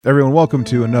Everyone, welcome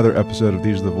to another episode of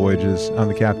These Are the Voyages. I'm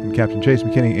the captain, Captain Chase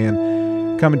McKinney,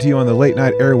 and coming to you on the late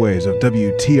night airways of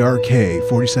WTRK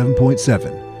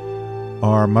 47.7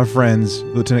 are my friends,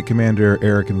 Lieutenant Commander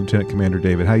Eric and Lieutenant Commander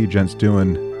David. How you gents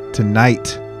doing tonight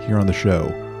here on the show?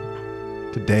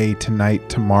 Today, tonight,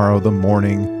 tomorrow, the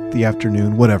morning, the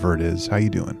afternoon, whatever it is. How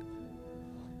you doing?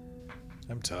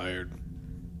 I'm tired.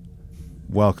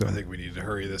 Welcome. I think we need to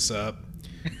hurry this up.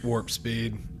 Warp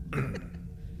speed.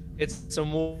 It's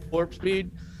some warp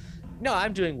speed. No,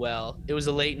 I'm doing well. It was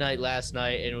a late night last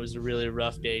night, and it was a really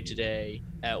rough day today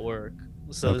at work.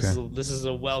 So Okay. this is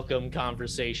a welcome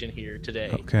conversation here today.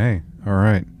 Okay. All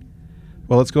right.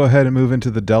 Well, let's go ahead and move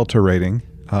into the Delta rating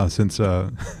since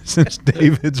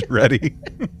David's ready.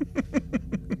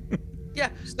 Yeah,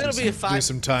 that'll be a Do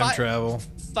some time travel.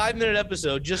 5-minute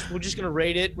episode. We're just gonna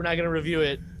rate it. We're not gonna review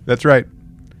it, That's right.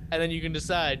 and then you can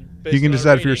decide. You can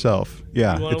decide for rating. yourself.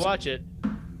 Yeah. You want to watch it?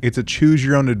 It's a choose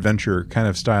your own adventure kind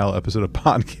of style episode of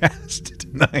podcast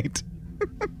tonight.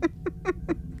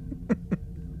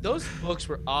 Those books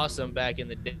were awesome back in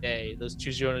the day. Those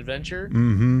Choose Your Own Adventure.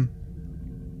 Mm-hmm.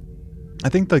 I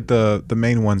think like the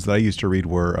main ones that I used to read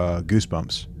were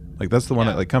Goosebumps. Like that's the one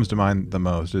Yeah. that like comes to mind the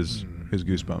most is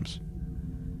Goosebumps.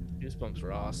 Goosebumps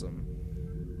were awesome.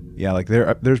 Yeah, like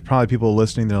there's probably people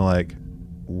listening. They're like,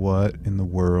 "What in the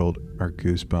world are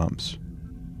Goosebumps?"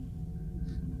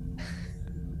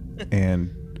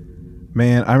 And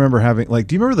man, I remember having like,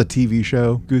 do you remember the TV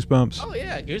show Goosebumps? Oh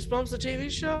yeah, Goosebumps, the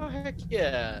TV show. Heck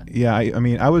yeah. Yeah, I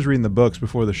mean, I was reading the books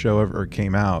before the show ever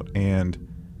came out, and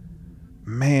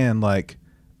man, like,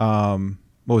 what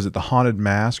was it, The Haunted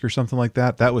Mask or something like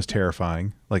that? That was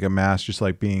terrifying. Like a mask just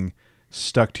like being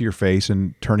stuck to your face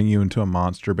and turning you into a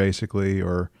monster, basically.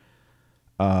 Or,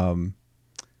 the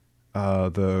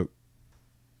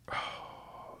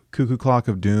Cuckoo Clock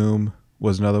of Doom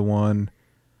was another one.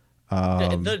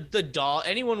 The doll.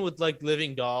 Anyone with like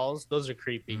living dolls, those are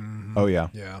creepy. Oh yeah.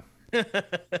 Yeah.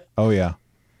 Oh yeah.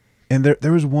 And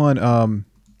there was one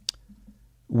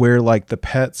where like the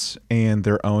pets and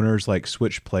their owners like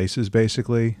switch places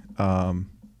basically. Man,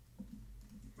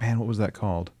 what was that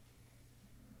called?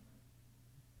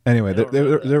 Anyway,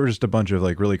 there were just a bunch of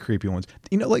like really creepy ones.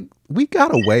 You know, like we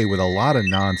got away with a lot of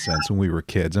nonsense when we were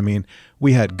kids. I mean,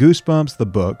 we had Goosebumps, the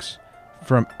books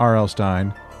from R.L.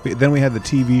 Stein. Then we had the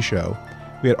TV show.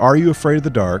 We had Are You Afraid of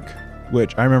the Dark,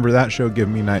 which I remember that show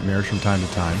giving me nightmares from time to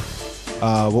time.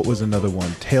 What was another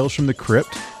one? Tales from the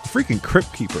Crypt. The freaking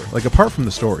Crypt Keeper. Like, apart from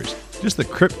the stories, just the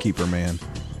Crypt Keeper, man.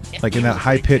 Like, in that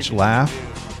high-pitched laugh.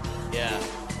 Yeah.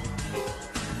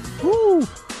 Woo!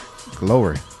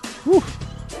 Glory. Woo!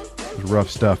 It was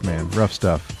rough stuff, man. Rough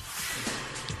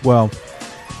stuff. Well,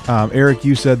 Eric,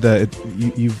 you said that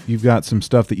you've got some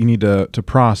stuff that you need to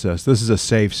process. This is a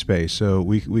safe space, so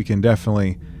we can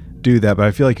definitely do that. But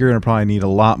I feel like you're going to probably need a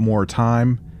lot more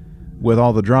time with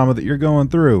all the drama that you're going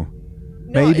through.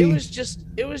 No, Maybe it was just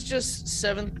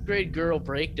 7th grade girl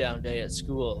breakdown day at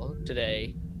school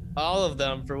today. All of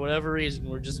them, for whatever reason,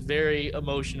 were just very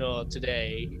emotional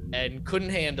today and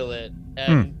couldn't handle it.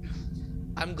 And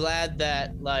I'm glad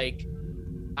that like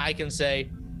I can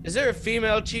say, is there a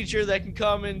female teacher that can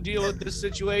come and deal with this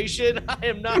situation? I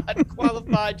am not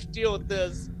qualified to deal with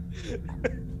this.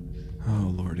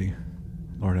 Oh, Lordy.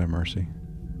 Lord have mercy.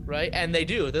 Right? And they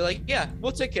do. They're like, yeah,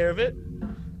 we'll take care of it.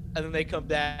 And then they come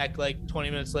back like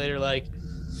 20 minutes later like,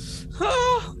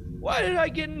 oh, why did I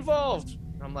get involved?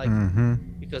 And I'm like,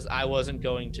 because I wasn't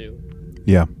going to.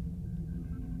 Yeah.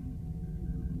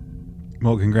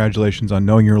 Well, congratulations on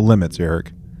knowing your limits,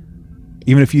 Eric.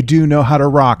 Even if you do know how to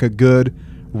rock a good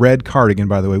red cardigan,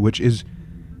 by the way, which is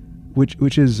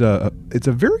it's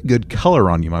a very good color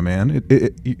on you, my man.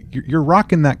 You're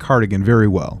rocking that cardigan very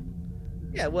well.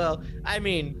 Yeah, well, I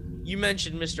mean, you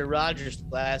mentioned Mr. Rogers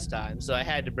last time, so I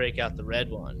had to break out the red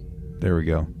one. There we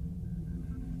go.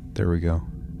 There we go.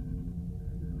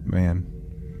 Man.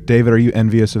 David, are you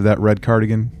envious of that red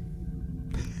cardigan?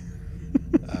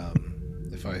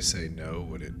 If I say no,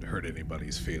 would it hurt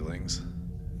anybody's feelings?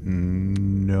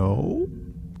 No.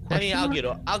 I mean, I'll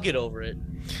get over it.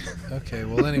 Okay.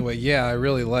 Well, anyway, yeah, I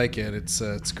really like it.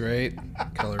 It's great.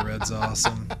 Color red's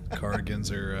awesome.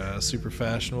 Cardigans are super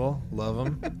fashionable. Love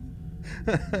them.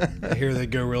 I hear they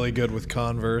go really good with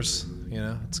Converse. You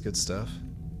know, it's good stuff.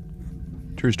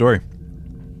 True story.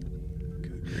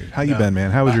 How you been,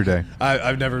 man? How was your day?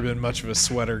 I've never been much of a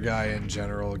sweater guy in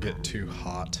general. Get too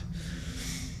hot.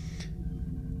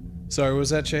 Sorry, was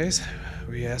that Chase?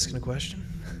 Were you asking a question?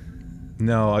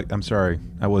 No, I'm sorry.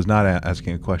 I was not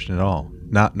asking a question at all.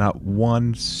 Not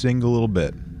one single little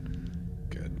bit.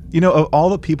 Good. You know, of all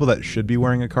the people that should be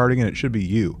wearing a cardigan, it should be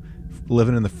you,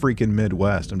 living in the freaking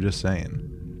Midwest. I'm just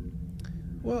saying.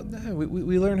 Well, no,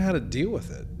 we learned how to deal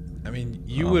with it. I mean,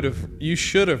 you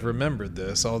should have remembered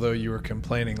this, although you were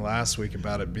complaining last week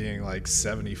about it being like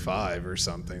 75 or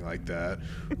something like that.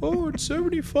 Oh, it's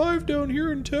 75 down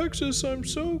here in Texas. I'm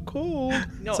so cold.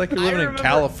 No, it's like you're living in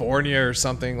California or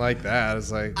something like that.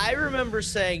 It's like I remember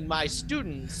saying my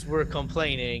students were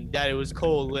complaining that it was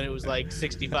cold when it was like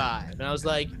 65, and I was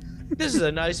like, "This is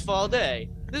a nice fall day.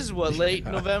 This is what late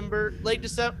November, late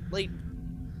December, late."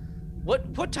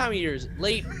 What time of year is it?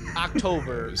 Late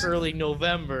October, early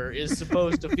November is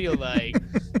supposed to feel like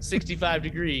 65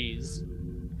 degrees.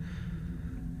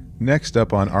 Next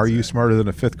up on Are You Smarter Than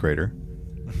a Fifth Grader?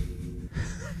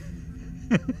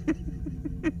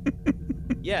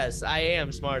 Yes, I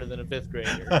am smarter than a fifth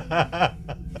grader.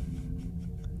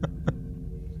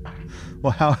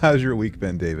 Well, how has your week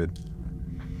been, David?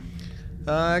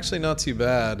 actually not too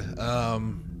bad.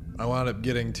 I wound up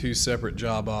getting 2 separate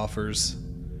job offers.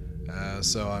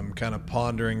 So I'm kind of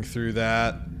pondering through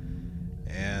that,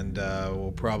 and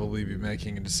we'll probably be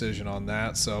making a decision on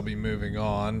that. So I'll be moving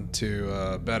on to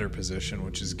a better position,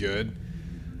 which is good.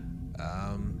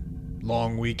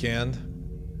 Long weekend.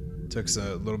 Took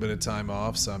a little bit of time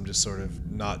off, so I'm just sort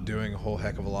of not doing a whole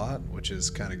heck of a lot, which is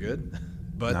kind of good.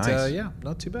 But Nice. yeah,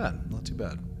 not too bad. Not too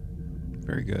bad.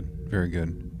 Very good. Very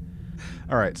good.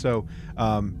 All right. So,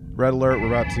 red alert. We're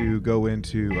about to go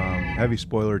into heavy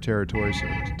spoiler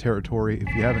territory.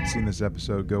 If you haven't seen this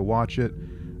episode, go watch it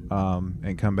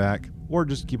and come back, or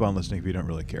just keep on listening if you don't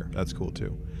really care. That's cool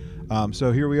too.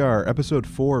 So here we are, episode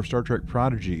 4 of Star Trek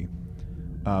Prodigy,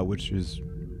 which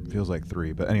feels like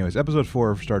 3, but anyways, episode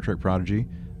 4 of Star Trek Prodigy,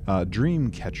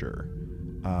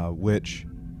 Dreamcatcher, which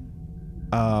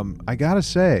I gotta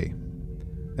say.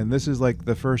 And this is like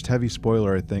the first heavy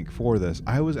spoiler, I think, for this.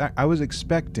 I was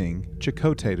expecting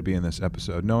Chakotay to be in this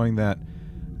episode, knowing that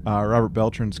Robert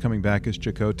Beltran's coming back as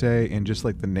Chakotay, and just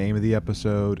like the name of the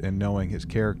episode and knowing his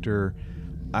character,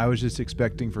 I was just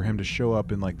expecting for him to show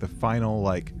up in like the final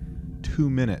like 2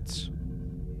 minutes.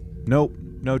 Nope,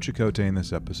 no Chakotay in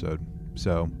this episode.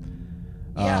 So,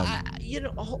 Yeah,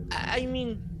 I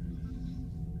mean,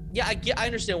 yeah, I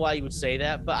understand why you would say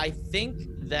that, but I think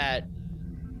that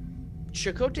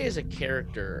Chakotay is a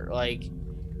character, like,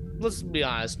 let's be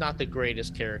honest, not the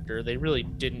greatest character. They really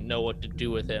didn't know what to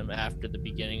do with him after the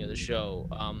beginning of the show.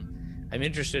 I'm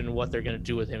interested in what they're going to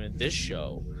do with him in this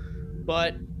show.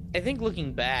 But I think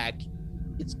looking back,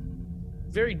 it's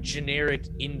very generic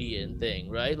Indian thing,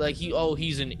 right? Like,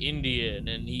 he's an Indian,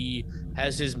 and he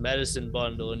has his medicine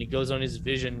bundle, and he goes on his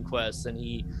vision quests, and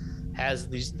he has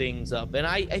these things up. And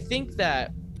I think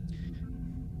that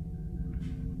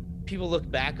people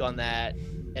look back on that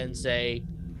and say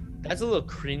that's a little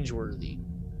cringeworthy,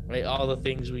 right? All the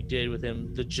things we did with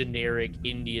him, the generic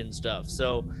Indian stuff.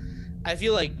 So I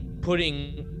feel like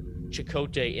putting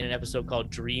Chakotay in an episode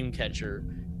called Dreamcatcher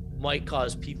might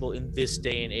cause people in this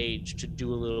day and age to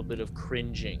do a little bit of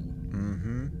cringing.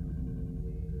 mm-hmm.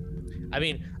 I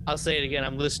mean, I'll say it again.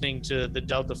 I'm listening to the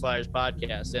Delta Flyers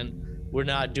podcast, and we're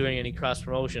not doing any cross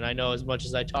promotion. I know as much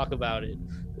as I talk about it,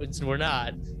 we're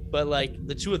not. But like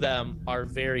the two of them are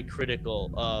very critical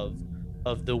of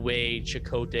the way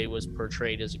Chakotay was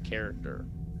portrayed as a character.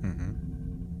 Mm-hmm.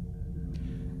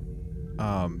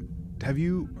 Have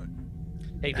you?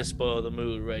 Hate to spoil the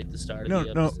mood right at the start No, of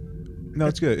the no, episode. no.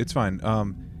 It's good. It's fine.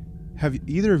 Have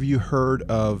either of you heard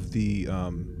of the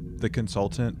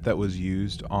consultant that was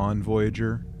used on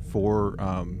Voyager for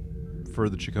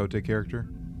the Chakotay character?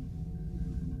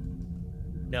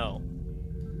 No.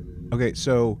 Okay,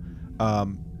 so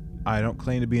I don't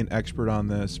claim to be an expert on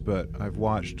this, but I've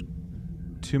watched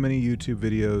too many YouTube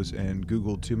videos and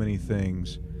Googled too many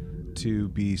things to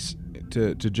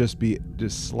just be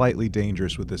slightly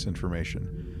dangerous with this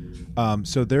information.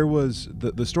 So there was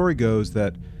the story goes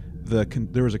that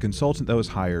there was a consultant that was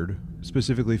hired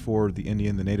specifically for the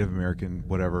Indian, the Native American,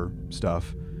 whatever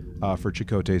stuff, for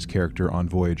Chakotay's character on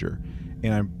Voyager,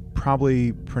 and I'm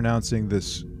probably pronouncing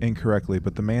this incorrectly,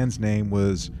 but the man's name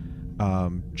was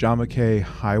Jamake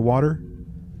Highwater,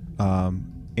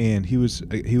 and he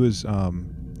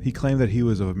claimed that he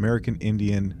was of American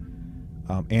Indian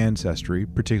ancestry,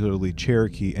 particularly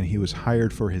Cherokee, and he was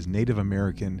hired for his Native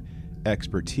American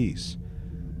expertise.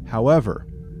 However,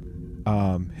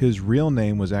 his real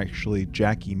name was actually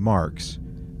Jackie Marks,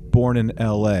 born in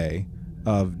L.A.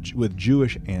 with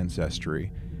Jewish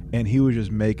ancestry, and he was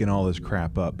just making all this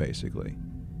crap up. Basically,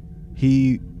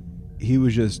 he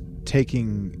was just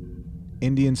taking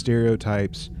Indian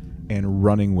stereotypes and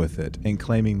running with it and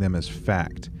claiming them as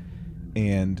fact.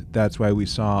 And that's why we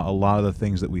saw a lot of the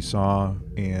things that we saw,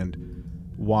 and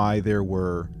why there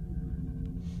were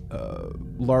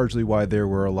largely why there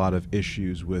were a lot of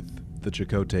issues with the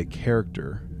Chakotay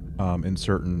character in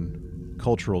certain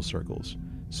cultural circles.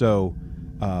 So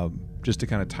just to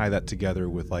kind of tie that together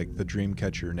with like the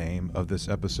Dreamcatcher name of this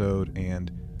episode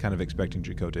and kind of expecting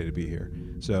Chakotay to be here.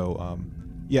 So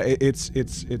yeah, it's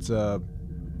a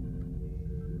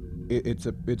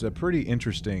pretty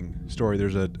interesting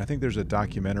story. I think there's a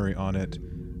documentary on it,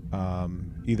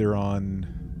 either on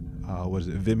was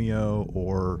it Vimeo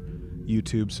or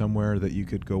YouTube somewhere that you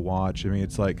could go watch. I mean,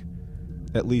 it's like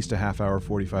at least a half hour,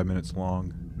 45 minutes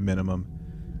long minimum.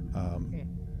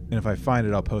 And if I find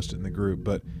it, I'll post it in the group.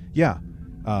 But yeah,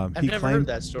 I've never heard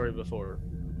that story before.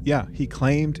 Yeah, he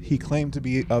claimed to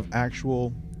be of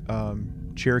actual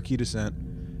Cherokee descent,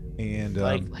 and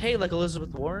like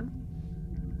Elizabeth Warren.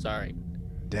 Sorry.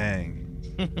 Dang.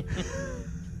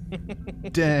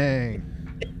 Dang.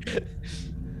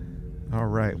 All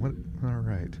right. What? All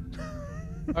right.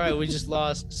 All right. We just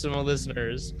lost some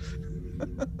listeners.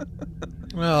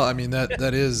 Well, I mean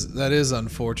that is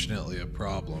unfortunately a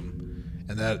problem,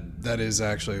 and that is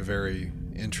actually a very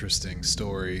interesting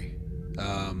story.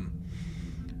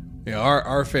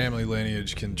 Our family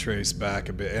lineage can trace back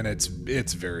a bit, and it's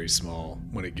very small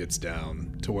when it gets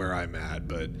down to where I'm at,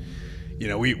 but.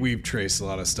 We've traced a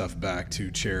lot of stuff back to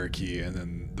Cherokee and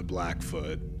then the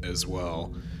Blackfoot as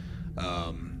well.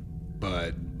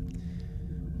 But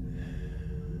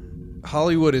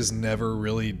Hollywood has never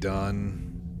really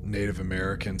done Native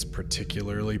Americans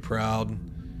particularly proud.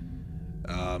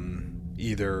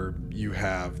 Either you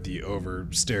have the over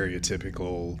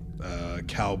stereotypical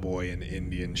cowboy and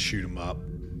Indian shoot 'em up,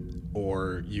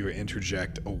 or you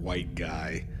interject a white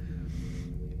guy.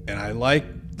 And I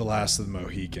like The Last of the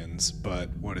Mohicans,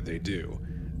 but what did they do?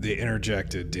 They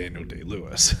interjected Daniel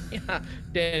Day-Lewis. Yeah,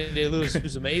 Daniel Day-Lewis,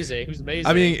 who's amazing.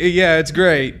 I mean, yeah, it's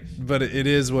great, but it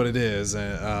is what it is.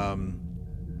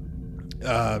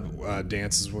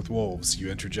 Dances with Wolves, you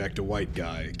interject a white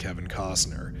guy, Kevin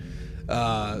Costner.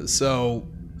 So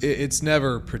it's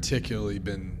never particularly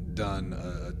been done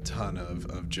a ton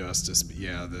of justice. But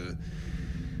yeah, the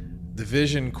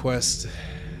Vision Quest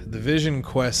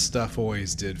stuff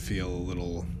always did feel a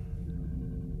little,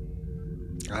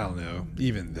 I don't know,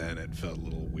 even then it felt a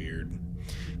little weird.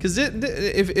 Because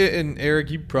and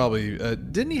Eric, you probably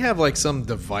didn't he have like some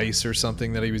device or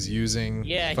something that he was using?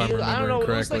 Yeah, if I'm remembering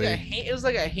correctly. It was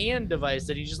like a hand device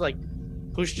that he just like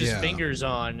pushed his fingers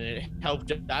on, and it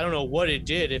helped. I don't know what it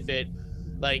did. If it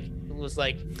was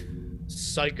like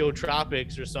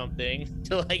psychotropics or something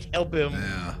to like help him.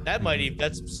 Yeah.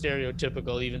 That's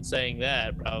stereotypical even saying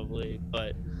that probably,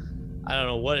 but I don't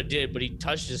know what it did, but he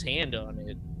touched his hand on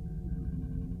it.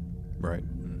 Right.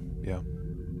 Yeah.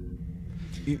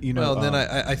 Well, then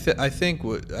I think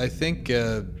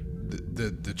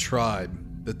the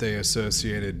tribe that they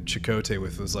associated Chakotay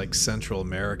with was like Central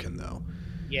American though.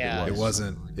 Yeah. It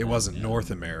wasn't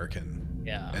North American.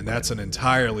 Yeah. And that's an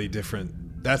entirely different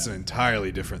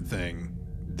thing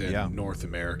than North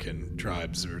American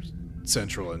tribes or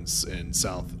Central and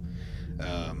South.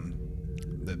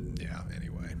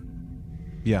 Anyway.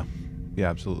 Yeah,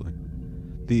 absolutely.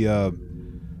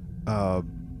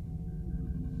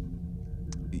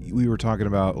 We were talking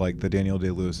about like the Daniel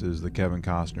Day-Lewis's, the Kevin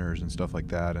Costners, and stuff like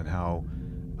that, and how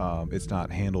it's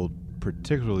not handled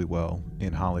particularly well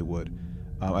in Hollywood.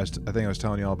 I think I was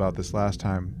telling you all about this last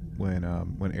time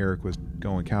when Eric was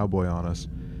going cowboy on us.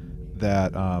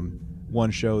 That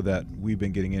one show that we've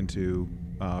been getting into,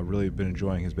 really been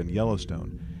enjoying, has been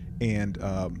Yellowstone, and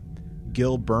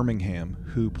Gil Birmingham,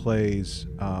 who plays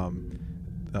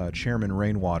Chairman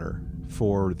Rainwater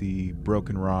for the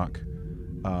Broken Rock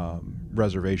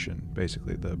reservation,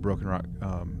 basically the Broken Rock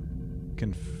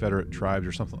Confederate tribes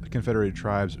or something, Confederated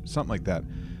tribes, something like that.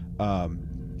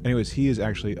 Anyways, he is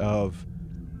actually of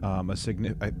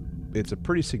it's a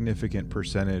pretty significant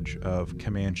percentage of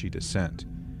Comanche descent,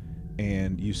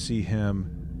 and you see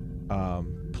him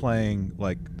playing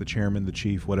like the chairman, the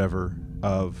chief, whatever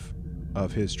of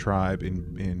his tribe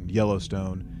in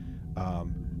Yellowstone,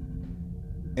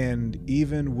 and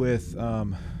even with I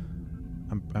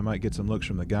might get some looks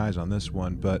from the guys on this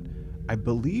one, but I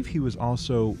believe he was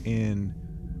also in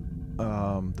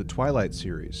the Twilight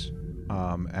series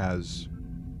as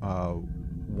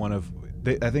one of.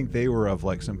 I think they were of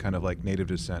like some kind of like native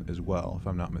descent as well, if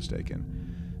I'm not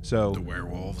mistaken. So the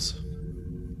werewolves.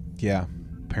 Yeah,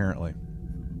 apparently.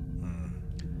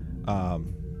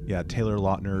 Yeah, Taylor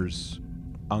Lautner's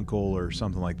uncle or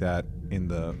something like that in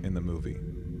the movie.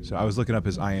 So I was looking up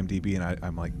his IMDb and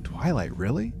I'm like, Twilight,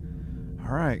 really?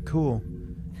 All right, cool.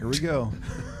 Here we go.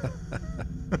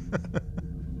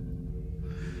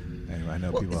 Anyway, I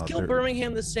know Well, people is out Gil there.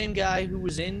 Birmingham the same guy who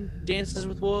was in Dances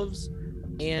with Wolves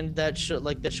and that show,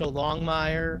 like the show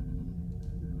Longmire?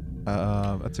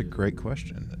 That's a great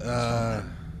question.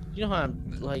 You know how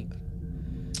I'm like.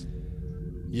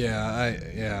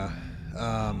 Yeah.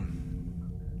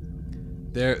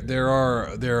 There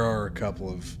are a couple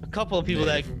of People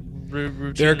that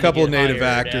routinely there are a couple of get native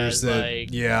hired actors as, that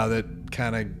like, that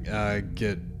kind of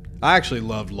get. I actually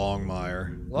loved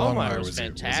Longmire. Longmire was was a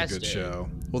fantastic. good show.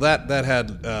 Well, that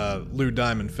had Lou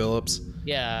Diamond Phillips.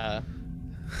 Yeah.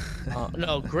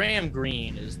 No, Graham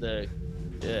Greene is the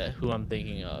who I'm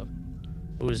thinking of,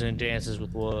 who was in Dances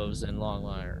with Wolves and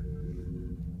Longmire.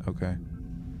 Okay.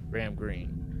 Graham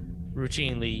Greene.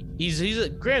 Routinely,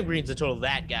 Graham Greene's a total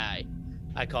that guy.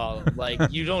 I call him.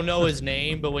 Like, you don't know his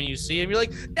name, but when you see him, you're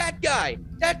like, that guy,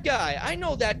 I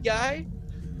know that guy.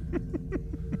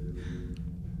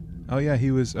 Oh yeah,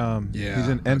 he was. He's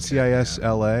in NCIS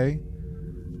LA.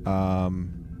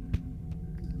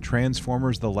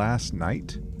 Transformers: The Last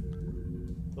Night.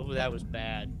 Oh, that was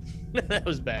bad. That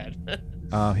was bad.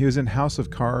 He was in House of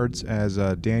Cards as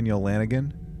Daniel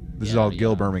Lanigan. This is all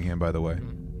Gil Birmingham, by the way.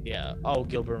 Yeah. Oh,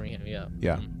 Gil Birmingham. Yeah.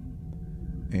 Yeah.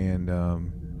 And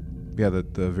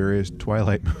the various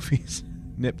Twilight movies,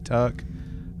 Nip Tuck.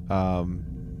 Bunch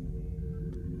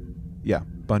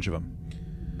of them.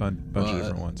 Bunch of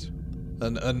different ones.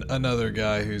 Another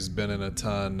guy who's been in a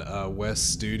ton,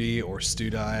 Wes Studi or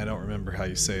Studi. I don't remember how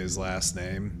you say his last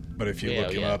name, but if you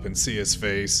look him up and see his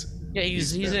face,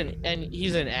 he's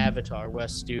in Avatar.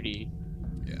 Wes Studi.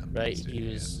 Yeah. Right.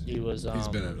 Studi, he was. He's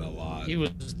been in a lot. He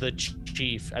was the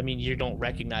chief. I mean, you don't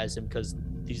recognize him because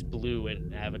he's blue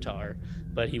in Avatar,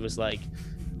 but he was like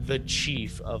the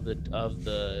chief of the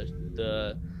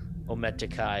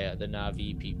Ometekaya, the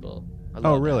Na'vi people.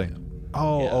 Oh, really? That.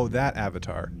 Oh, that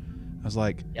Avatar. I was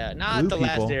like, yeah, not the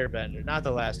people. Last Airbender. Not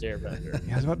the Last Airbender.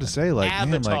 Yeah, I was about to say, like,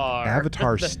 Avatar. man, like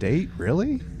Avatar State,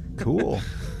 really? Cool.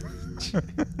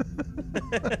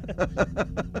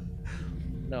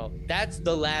 No, that's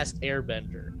the Last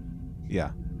Airbender.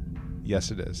 Yeah. Yes,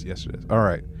 it is. All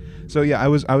right. So yeah, I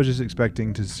was just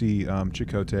expecting to see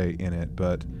Chakotay in it,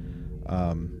 but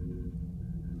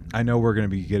I know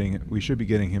we should be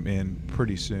getting him in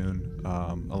pretty soon,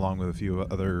 along with a few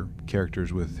other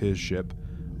characters with his ship.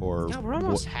 Yeah, we're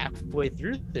almost halfway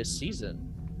through this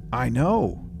season. I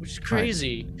know. Which is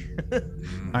crazy.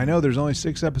 I know. There's only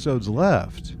 6 episodes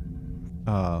left.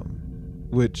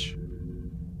 Which,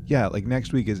 yeah, like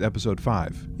next week is episode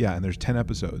 5. Yeah, and there's 10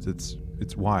 episodes. It's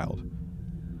wild.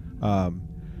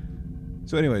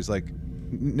 So, anyways, like,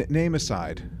 name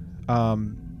aside,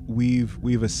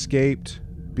 we've escaped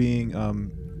being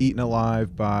eaten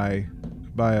alive by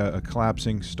a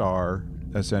collapsing star,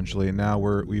 essentially, and now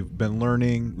we've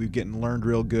learned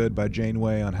real good by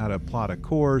Janeway on how to plot a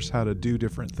course, how to do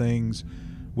different things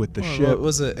with the ship. What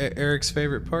was it? Eric's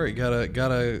favorite part? You got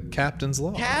a captain's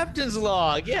log. Captain's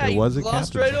log. Yeah, There was a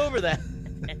glossed captain's right over that.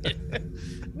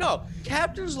 No,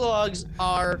 captain's logs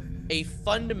are a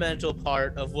fundamental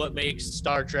part of what makes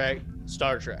Star Trek,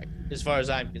 as far as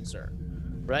I'm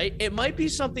concerned. Right? It might be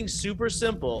something super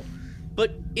simple,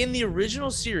 but in the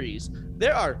original series,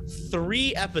 there are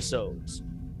 3 episodes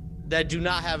that do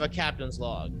not have a captain's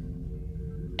log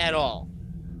at all.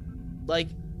 Like,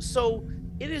 so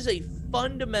it is a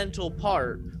fundamental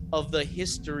part of the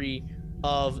history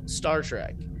of Star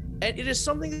Trek. And it is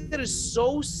something that is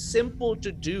so simple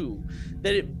to do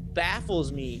that it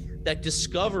baffles me that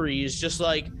Discovery is just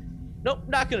like, nope,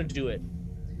 not going to do it.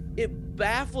 It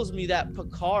baffles me that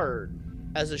Picard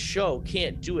as a show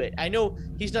can't do it. I know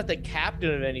he's not the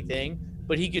captain of anything,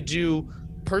 but he could do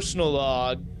personal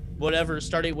log, whatever,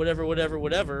 start date, whatever.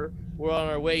 We're on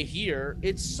our way here.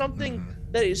 It's something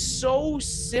that is so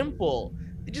simple.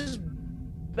 It just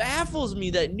baffles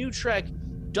me that New Trek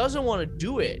doesn't want to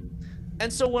do it.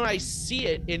 And so when I see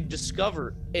it in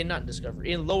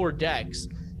in Lower Decks,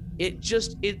 it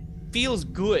feels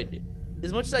good.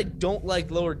 As much as I don't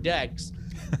like Lower Decks,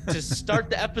 to start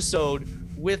the episode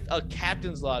with a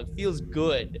captain's log feels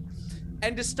good.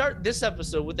 And to start this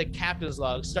episode with a captain's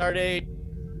log, start date,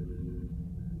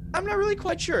 I'm not really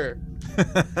quite sure.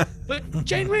 But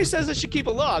Janeway says I should keep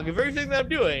a log of everything that I'm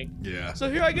doing. Yeah. So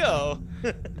here I go.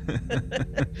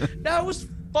 That was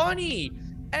funny.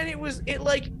 And it was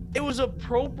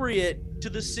appropriate to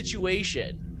the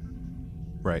situation.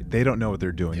 Right. They don't know what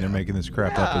they're doing. Yeah. They're making this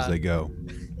crap up as they go.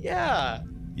 Yeah.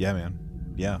 Yeah, man.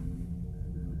 Yeah.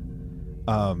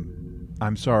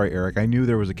 I'm sorry, Eric. I knew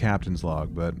there was a captain's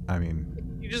log, but I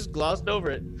mean, You just glossed over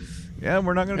it. Yeah,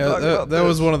 we're not going to Yeah, talk about that this.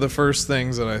 was one of the first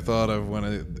things that I thought of when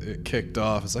it kicked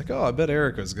off. It's like, oh, I bet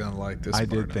Erica's gonna like this. I part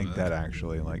did of think it. that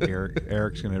actually. Like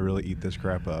Eric's going to really eat this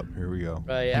crap up. Here we go.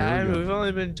 Right, Here we go. we've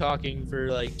only been talking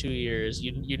for like 2 years.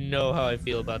 You know how I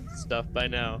feel about this stuff by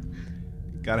now.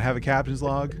 Got to have a captain's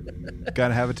log. Got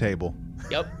to have a table.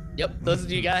 Yep. Those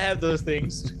you gotta have those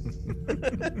things.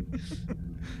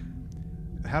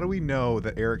 How do we know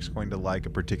that Eric's going to like a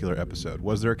particular episode?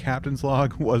 Was there a captain's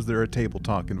log? Was there a table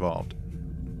talk involved?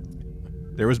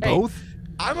 There was Hey, both.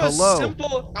 I'm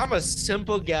a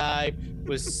simple guy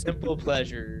with simple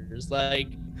pleasures. Like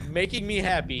making me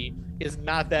happy is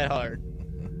not that hard.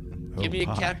 Oh, Give me a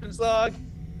my. captain's log,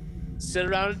 sit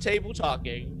around a table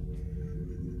talking.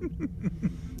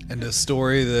 And a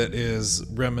story that is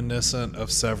reminiscent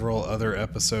of several other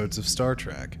episodes of Star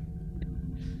Trek.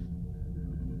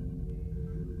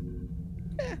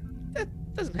 That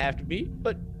doesn't have to be,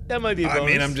 but that might be a bonus. I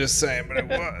mean, I'm just saying, but it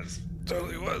was.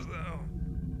 Totally was, though.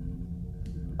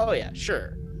 Oh yeah,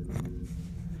 sure.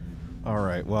 All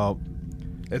right. Well,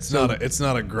 It's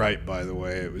not a gripe, by the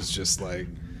way. It was just like,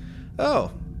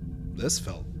 oh, this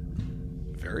felt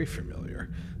very familiar.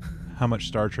 how much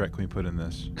Star Trek can we put in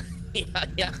this?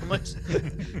 Yeah. How much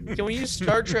can we use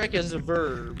Star Trek as a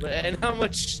verb? And how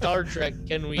much Star Trek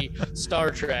can we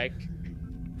Star Trek?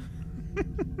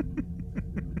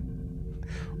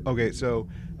 Okay, so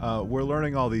we're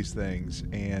learning all these things,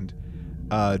 and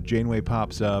Janeway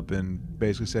pops up and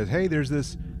basically says, "Hey, there's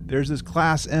this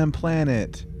Class M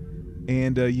planet,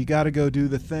 and you got to go do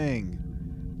the thing."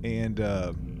 And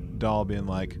Dahl being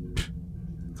like,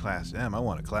 "Class M? I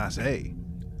want a Class A,"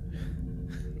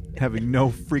 having no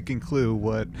freaking clue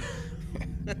what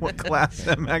Class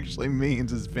M actually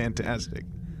means is fantastic.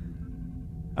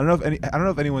 I don't know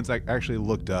if anyone's actually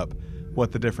looked up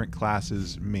what the different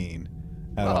classes mean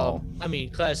at all. I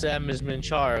mean, Class M is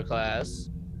Minchara class.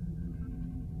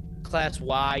 Class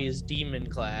Y is Demon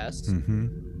class. Mm-hmm.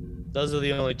 Those are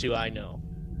the only two I know.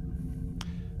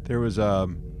 There was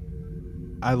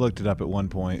I looked it up at one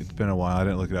point. It's been a while. I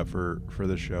didn't look it up for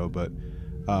this show, but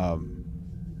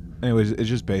anyways, it's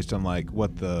just based on like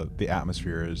what the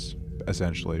atmosphere is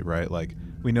essentially, right? Like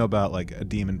we know about like a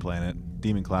demon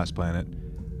class planet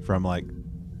from like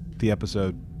the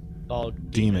episode All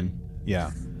Demon.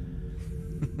 Yeah.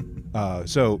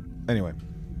 So anyway,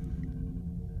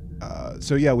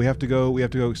 so yeah, we have to go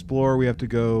explore. We have to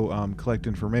go collect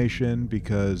information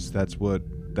because that's what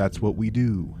we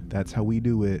do. That's how we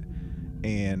do it.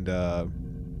 And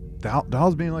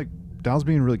Dahl's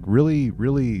being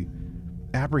really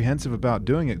apprehensive about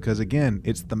doing it because again,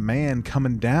 it's the man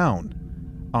coming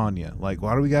down on you. Like,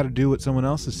 why do we got to do what someone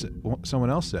else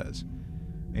says?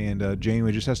 And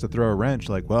Janeway just has to throw a wrench.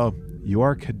 Like, well, you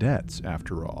are cadets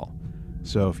after all.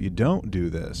 So if you don't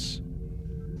do this,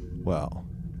 well,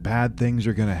 bad things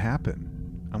are going to happen.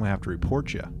 I'm going to have to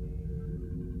report you.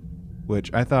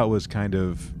 Which I thought was kind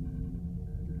of,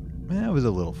 it was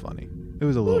a little funny. It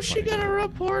was a little Who's she funny. gonna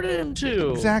report him to?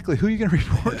 Exactly. Who are you going to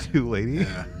report to, lady?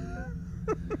 Yeah.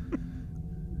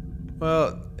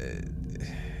 Well,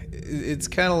 it's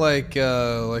kind of like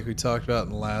we talked about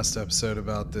in the last episode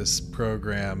about this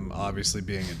program obviously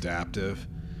being adaptive,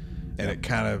 and it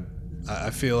kind of,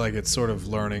 I feel like it's sort of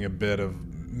learning a bit of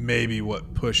maybe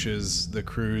what pushes the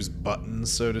crew's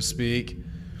buttons, so to speak.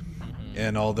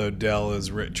 And although Del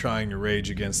is trying to rage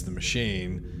against the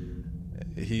machine,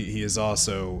 he is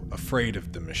also afraid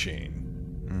of the machine.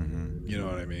 You know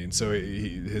what I mean? So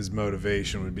his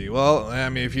motivation would be, well, I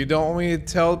mean, if you don't want me to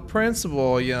tell the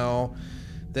principal,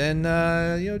 then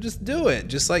just do it.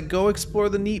 Just like go explore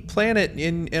the neat planet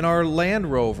in our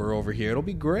Land Rover over here. It'll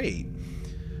be great.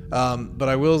 But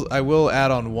I will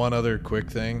add on one other quick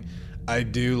thing. I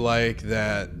do like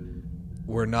that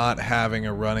we're not having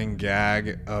a running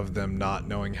gag of them not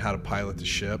knowing how to pilot the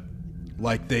ship.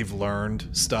 Like they've learned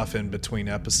stuff in between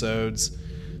episodes.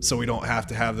 So we don't have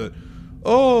to have the,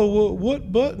 oh, well,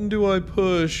 what button do I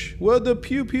push? Well, the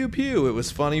pew pew pew. It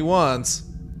was funny once.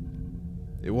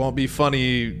 It won't be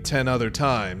funny 10 other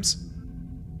times.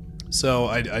 So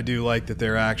I do like that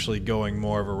they're actually going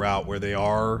more of a route where they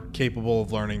are capable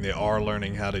of learning. They are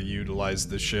learning how to utilize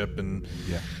the ship and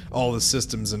all the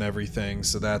systems and everything.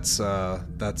 So that's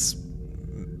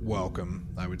welcome,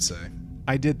 I would say.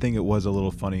 I did think it was a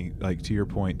little funny, like to your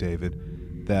point,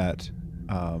 David, that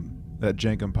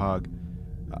Jenkinpog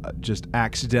just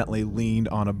accidentally leaned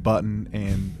on a button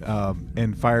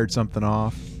and fired something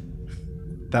off.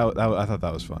 That I thought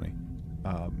that was funny.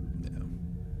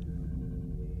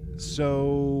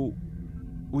 So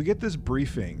we get this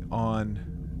briefing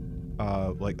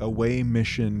on like away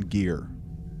mission gear,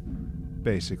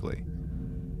 basically.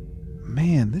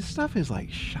 Man, this stuff is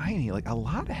like shiny. Like a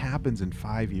lot happens in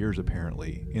 5 years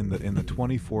apparently in the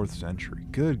 24th century.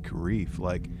 Good grief!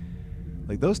 Like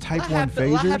those Type 1 A lot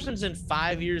phasers. happens in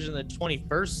 5 years in the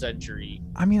 21st century.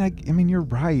 I mean, you're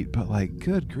right, but like,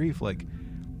 good grief! Like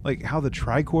how the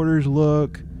tricorders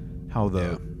look, how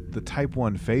the Type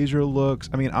 1 phaser looks.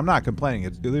 I mean, I'm not complaining.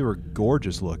 They were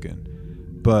gorgeous looking,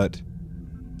 but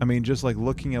I mean, just like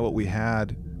looking at what we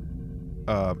had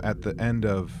at the end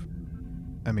of,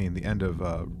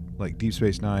 like Deep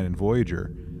Space Nine and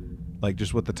Voyager, like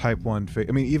just what the Type 1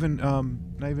 I mean, even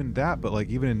not even that, but like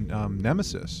even in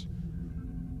Nemesis,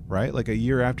 right? Like a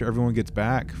year after everyone gets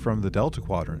back from the Delta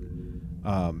Quadrant,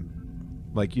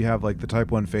 like you have like the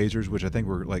Type 1 phasers, which I think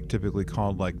were like typically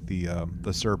called like the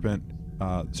Serpent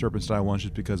style ones,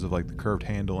 just because of like the curved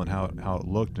handle and how it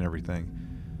looked and everything.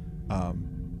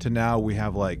 To now we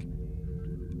have like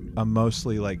a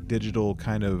mostly like digital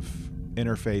kind of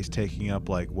interface taking up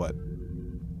like what,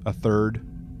 a third,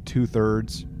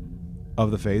 2/3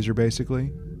 of the phaser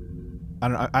basically. I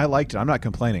don't know, I liked it. I'm not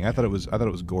complaining. I thought it was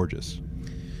gorgeous.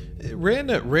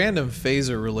 Random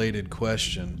phaser related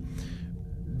question.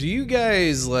 Do you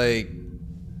guys like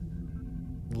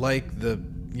the,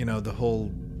 you know, the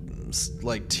whole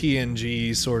like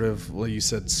TNG sort of, well, you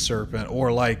said Serpent,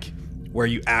 or like where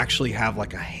you actually have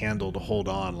like a handle to hold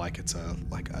on like it's a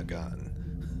gun?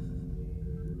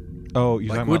 Oh,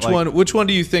 you're like talking about which one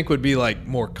do you think would be like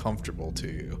more comfortable to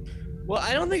you? Well,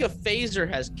 I don't think a phaser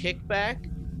has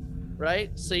kickback,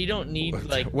 right? So you don't need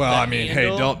like. Well, the I mean,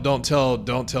 handle. hey, don't tell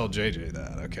JJ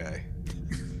that, okay?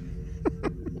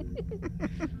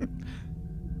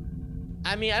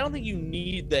 I mean, I don't think you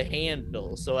need the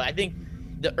handle. So I think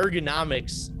the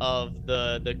ergonomics of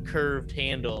the curved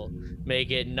handle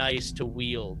make it nice to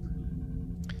wield.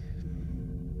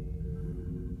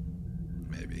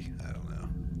 Maybe, I don't know.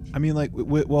 I mean, like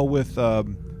with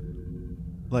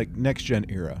like next gen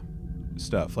era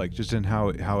stuff, like just in how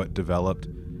it developed.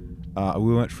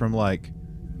 We went from like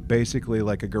basically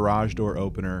like a garage door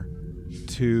opener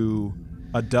to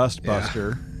a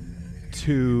dustbuster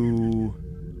to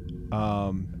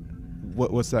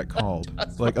what's that called?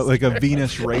 like a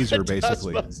Venus razor,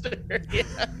 basically. Yeah.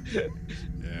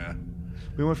 Yeah.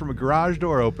 We went from a garage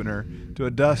door opener to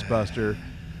a dustbuster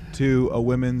to a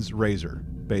women's razor,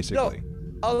 basically.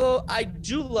 Although I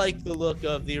do like the look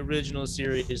of the original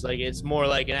series, like it's more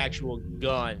like an actual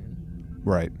gun,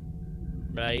 Right.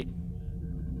 right?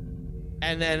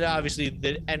 And then obviously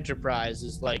the Enterprise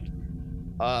is like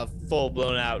a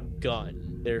full-blown out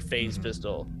gun, their phase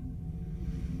pistol.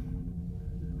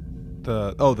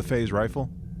 The phase rifle.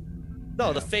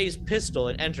 No, the phase pistol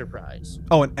in Enterprise.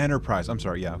 Oh, an Enterprise. I'm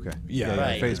sorry. Yeah. Okay. Yeah,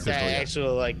 Right, Phase it's pistol. Yeah.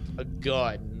 actually like a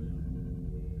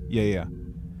gun. Yeah.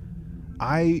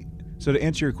 So to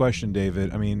answer your question,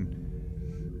 David, I mean,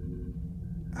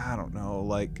 I don't know.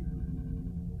 Like,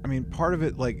 I mean, part of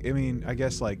it, like, I mean, I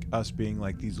guess like us being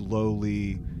like these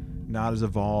lowly, not as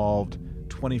evolved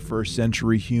 21st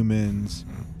century humans,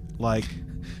 like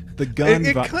the gun.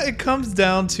 It comes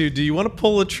down to, do you want to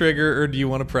pull a trigger or do you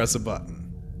want to press a button?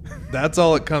 That's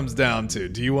all it comes down to.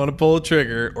 Do you want to pull a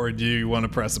trigger or do you want to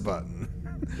press a button?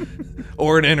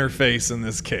 Or an interface in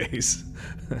this case.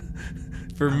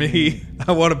 For me,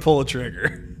 I want to pull a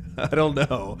trigger. I don't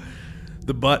know.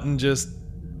 The button just,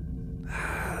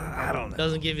 I don't know.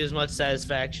 Doesn't give you as much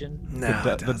satisfaction. No,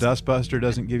 The dustbuster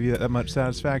doesn't give you that much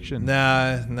satisfaction.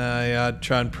 Nah, yeah, I'd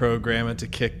try and program it to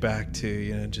kick back to,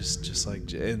 you know, just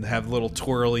like, and have a little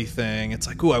twirly thing. It's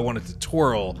like, ooh, I want it to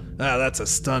twirl. Ah, that's a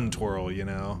stun twirl, you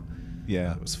know? Yeah.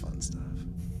 That was fun stuff.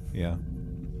 Yeah.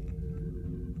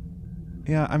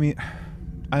 Yeah, I mean,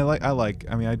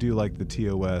 I do like the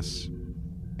TOS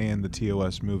and the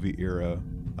TOS movie era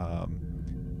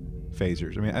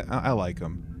phasers. I mean, I like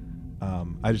them.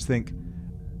 I just think,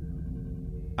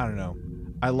 I don't know.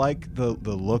 I like the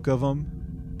look of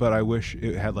them, but I wish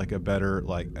it had like a better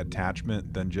like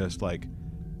attachment than just like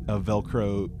a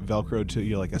Velcro to,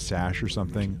 you know, like a sash or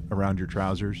something around your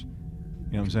trousers.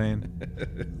 You know what I'm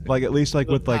saying? Like at least like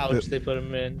The with like pouch the they put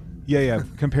them in. yeah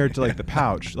compared to like the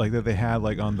pouch like that they had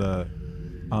like on the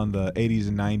 80s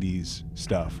and 90s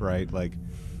stuff, right? Like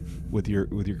with your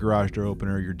garage door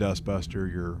opener, your dustbuster,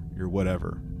 your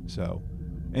whatever. So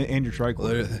and your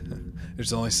tricorder. Well,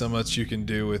 there's only so much you can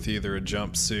do with either a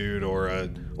jumpsuit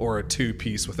or a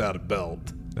two-piece without a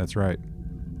belt. That's right.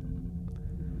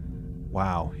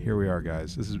 Wow, here we are,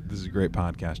 guys. This is great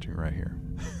podcasting right here.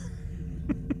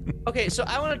 Okay, so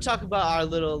I want to talk about our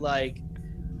little like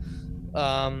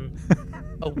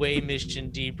away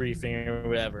mission debriefing or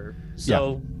whatever.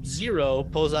 So Zero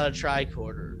pulls out a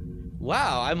tricorder.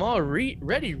 Wow, I'm already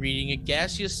reading a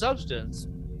gaseous substance.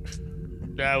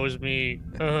 that was me.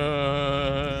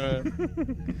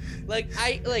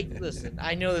 Listen,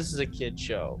 I know this is a kid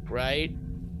show, right?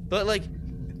 But like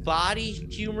body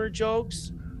humor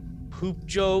jokes, poop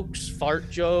jokes, fart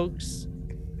jokes,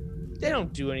 they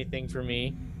don't do anything for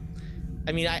me.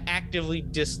 I mean, I actively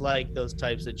dislike those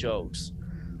types of jokes.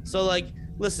 So like,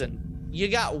 listen, you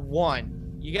got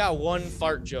one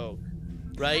fart joke,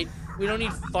 right? We don't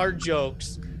need fart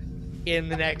jokes in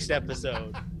the next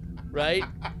episode, right?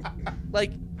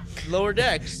 Like Lower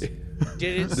Decks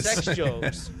did its sex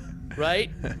jokes, right?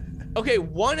 Okay,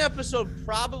 one episode,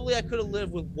 probably I could have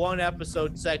lived with one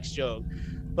episode sex joke,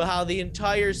 but how the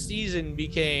entire season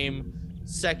became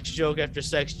sex joke after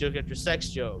sex joke after sex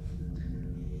joke.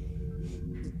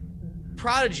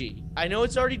 Prodigy, I know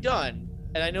it's already done,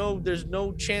 and I know there's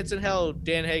no chance in hell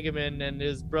Dan Hageman and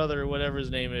his brother, whatever his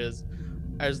name is,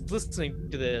 are listening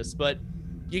to this, but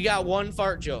you got one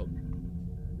fart joke.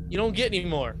 You don't get any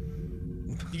more.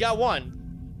 You got one.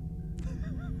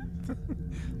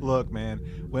 Look, man,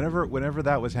 whenever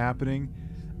that was happening,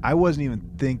 I wasn't even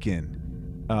thinking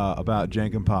about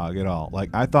Jenkin Pog at all.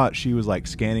 Like, I thought she was like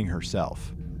scanning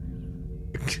herself.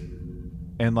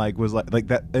 And like was like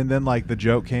that, and then like the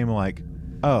joke came like,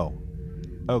 oh,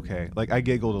 okay. Like I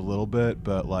giggled a little bit,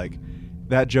 but like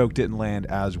that joke didn't land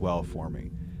as well for me.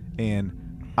 And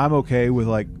I'm okay with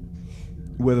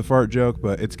a fart joke,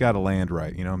 but it's got to land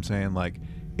right. You know what I'm saying? Like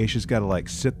it's just got to like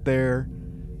sit there.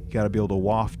 You got to be able to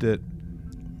waft it.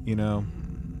 You know,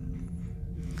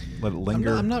 let it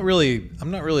linger. I'm not really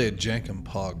a Jenkin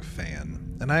Pog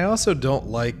fan, and I also don't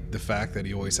like the fact that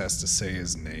he always has to say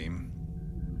his name.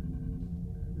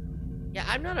 Yeah,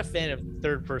 I'm not a fan of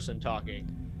third person talking.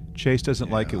 Chase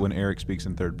doesn't like it when Eric speaks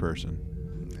in third person.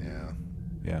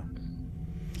 Yeah.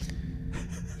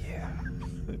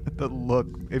 The look.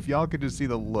 If y'all could just see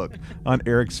the look on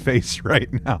Eric's face right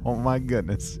now. Oh my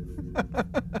goodness.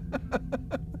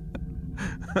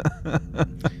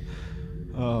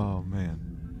 Oh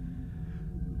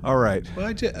man. All right. Well,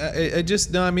 I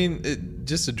just no. I mean,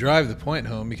 just to drive the point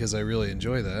home, because I really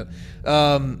enjoy that.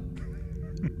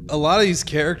 A lot of these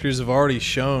characters have already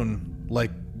shown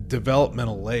like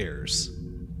developmental layers.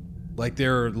 Like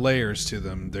there are layers to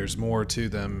them. There's more to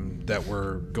them that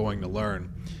we're going to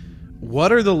learn.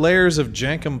 What are the layers of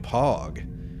Jenkin Pog?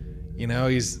 You know,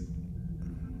 he's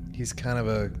kind of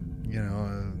a, you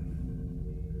know,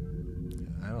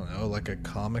 I don't know, like a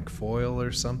comic foil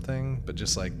or something, but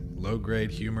just like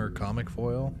low-grade humor comic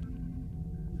foil.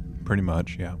 Pretty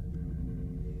much, yeah.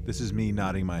 This is me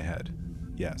nodding my head.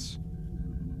 Yes.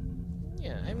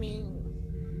 Yeah, I mean,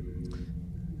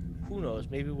 who knows?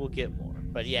 Maybe we'll get more.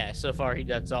 But yeah, so far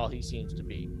that's all he seems to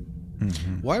be.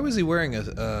 Mm-hmm. Why was he wearing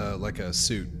a like a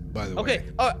suit? By the way. Okay.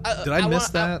 Did I miss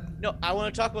that? I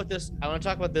want to talk about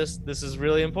this. This is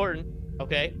really important.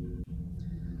 Okay.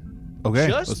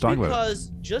 Okay. Let's talk about it.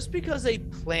 Just because a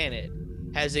planet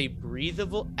has a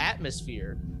breathable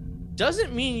atmosphere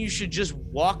doesn't mean you should just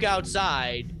walk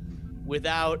outside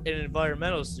without an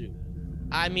environmental suit.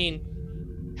 I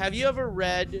mean, have you ever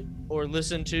read or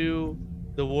listened to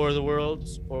The War of the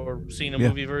Worlds or seen a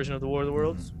movie version of The War of the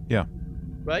Worlds? Yeah.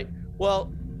 Right?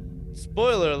 Well,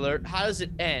 spoiler alert, how does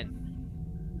it end?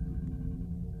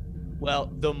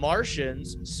 Well, the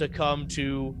Martians succumb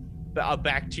to a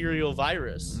bacterial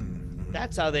virus.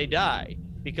 That's how they die,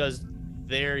 because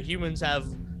their humans have,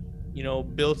 you know,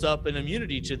 built up an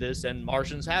immunity to this and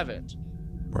Martians haven't.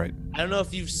 Right. I don't know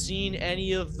if you've seen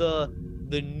any of the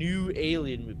new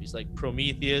Alien movies like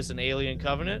Prometheus and Alien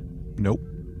Covenant. Nope.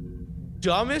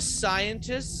 Dumbest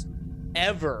scientists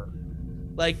ever.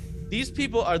 Like, these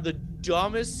people are the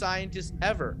dumbest scientists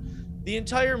ever. The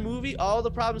entire movie, all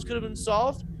the problems could have been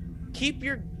solved. Keep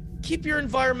your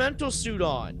environmental suit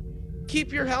on.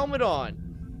 Keep your helmet on.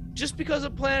 Just because a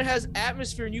planet has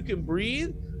atmosphere and you can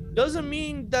breathe doesn't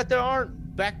mean that there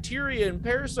aren't bacteria and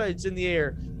parasites in the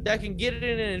air that can get in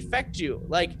and infect you.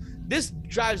 Like, this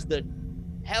drives the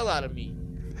hell out of me.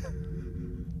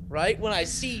 Right? When I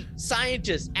see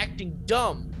scientists acting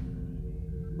dumb.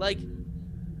 Like,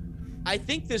 I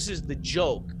think this is the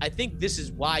joke. I think this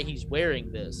is why he's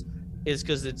wearing this, is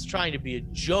because it's trying to be a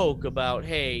joke about,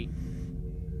 hey,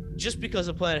 just because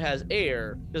a planet has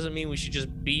air doesn't mean we should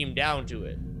just beam down to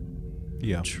it.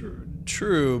 Yeah.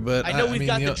 True, but I know we've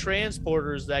got the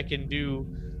transporters that can do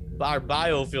our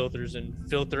biofilters and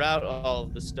filter out all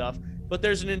of the stuff, but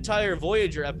there's an entire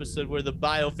Voyager episode where the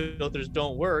biofilters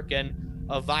don't work and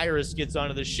a virus gets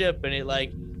onto the ship and it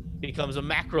like becomes a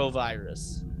macro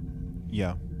virus.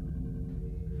 Yeah.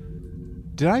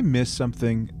 Did I miss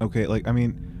something? Okay, like, I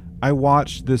mean, I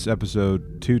watched this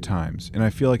episode 2 times, and I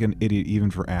feel like an idiot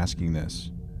even for asking this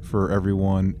for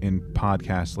everyone in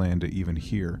podcast land to even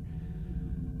hear.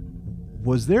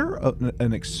 Was there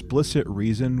an explicit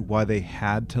reason why they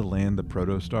had to land the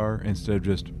protostar instead of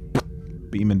just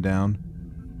beaming down?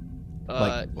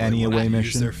 Like any away Use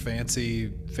mission? their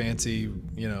fancy,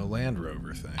 Land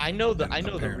Rover thing. I know the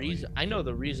Apparently. reason. I know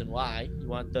the reason why. You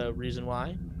want the reason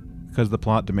why? Because the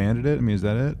plot demanded it? I mean, is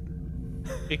that it?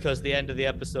 Because the end of the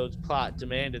episode's plot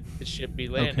demanded the ship be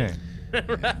landed. Okay.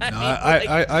 Right?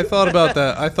 No, I thought about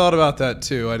that. I thought about that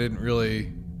too. I didn't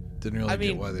really I get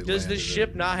mean, why they does the landed ship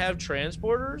it. not have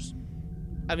transporters?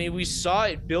 I mean, we saw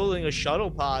it building a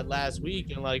shuttle pod last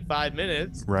week in like 5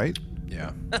 minutes. Right?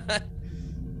 Yeah.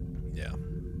 Yeah.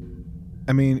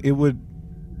 I mean, it would.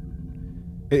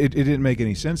 It didn't make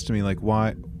any sense to me. Like,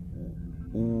 why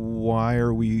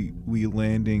are we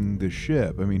landing the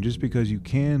ship? I mean, just because you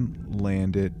can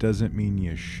land it doesn't mean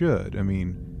you should. I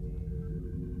mean,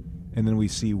 and then we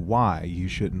see why you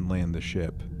shouldn't land the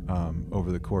ship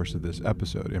over the course of this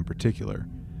episode in particular.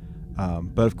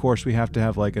 But of course, we have to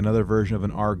have like another version of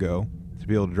an Argo to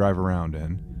be able to drive around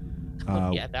in.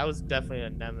 Yeah, that was definitely a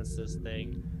Nemesis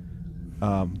thing.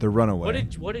 The Runaway.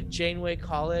 What did Janeway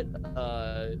call it?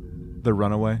 The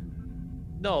Runaway.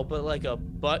 No, but like a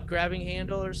butt grabbing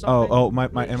handle or something.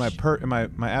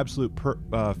 My absolute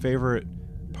favorite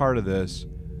part of this,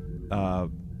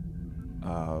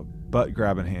 butt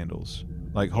grabbing handles.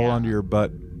 Like hold Yeah. onto your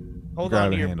butt. Hold on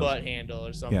grabbing to your handles. butt handle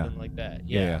or something Yeah. like that.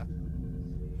 Yeah.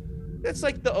 That's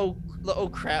like the oh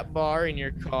crap bar in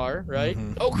your car, right?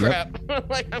 Mhm. Oh Yep. crap!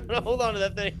 Like I'm gonna hold on to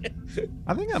that thing.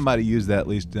 I think I might have used that at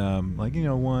least,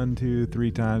 1, 2,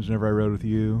 3 times whenever I rode with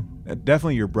you.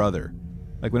 Definitely your brother.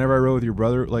 Like whenever I rode with your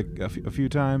brother, like a few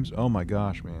times. Oh my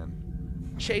gosh, man.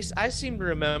 Chase, I seem to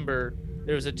remember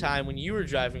there was a time when you were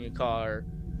driving a car,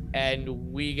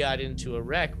 and we got into a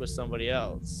wreck with somebody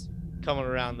else coming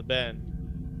around the bend.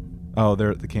 Oh,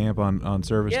 they're at the camp on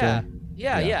service Yeah. day.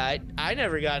 Yeah. I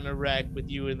never got in a wreck with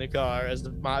you in the car as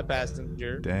my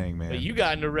passenger. Dang, man. But you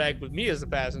got in a wreck with me as a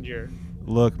passenger.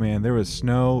 Look, man, there was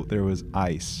snow, there was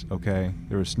ice. Okay,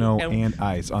 there was snow And- and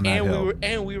ice on that And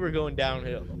hill, we were going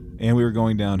downhill. and we were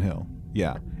going downhill.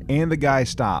 Yeah, and the guy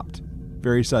stopped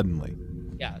very suddenly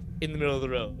Yeah, in the middle of the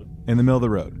road. in the middle of the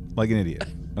road like an idiot.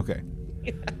 Okay,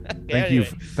 Yeah, thank you,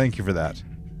 anyway. thank you for that.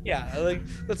 Yeah, like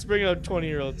let's bring up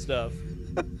 20-year-old stuff.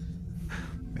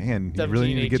 Man, you 17,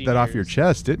 really need to get 18 that off your years.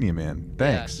 chest, didn't you, man?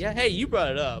 Thanks. Yeah, hey, you brought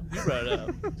it up. You brought it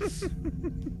up.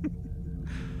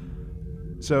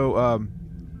 So,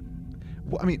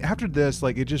 I mean, after this,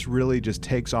 like, it just really just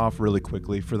takes off really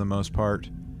quickly for the most part.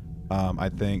 I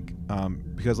think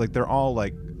because like they're all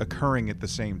like occurring at the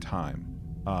same time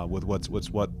with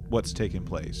what's taking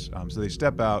place. So they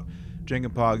step out.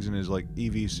 Jenkins Pogg's in his like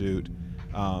EV suit.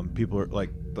 People are like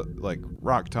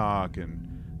Rock Talk and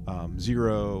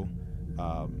Zero.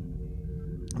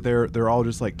 They're all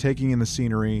just like taking in the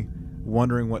scenery,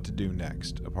 wondering what to do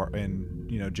next.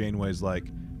 And Janeway's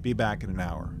like, "Be back in an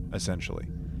hour," essentially.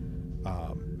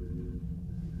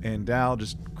 And Dal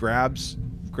just grabs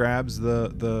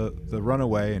the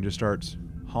Runaway and just starts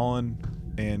hauling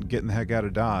and getting the heck out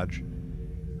of Dodge.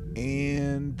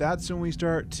 And that's when we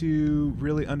start to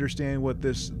really understand what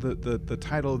the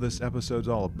title of this episode's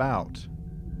all about,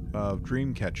 of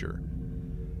Dreamcatcher.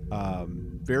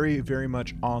 Very, very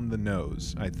much on the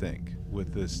nose, I think,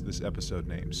 with this episode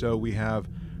name. So we have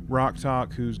Rock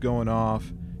Talk, who's going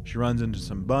off. She runs into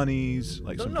some bunnies,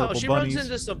 like some purple she bunnies. runs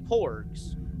into some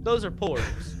porgs. Those are porgs.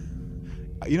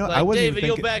 I Like, wasn't David, even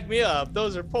you'll thinking. back me up.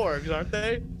 Those are porgs, aren't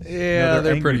they? Yeah, they're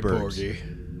they're Angry pretty Birds. porgy.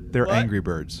 They're What? Angry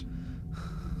Birds.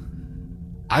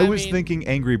 I was mean, thinking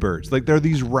Angry Birds. Like they're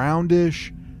these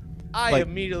roundish. I like-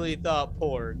 immediately thought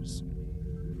porgs.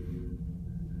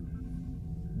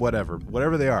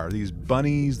 whatever they are, these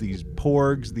bunnies, these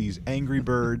porgs, these Angry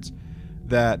Birds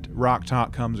that Rock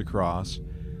Talk comes across.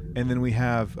 And then we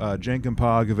have Jenkins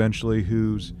Pog eventually,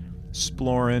 who's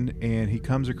exploring, and he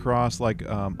comes across like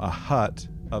a hut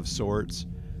of sorts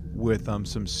with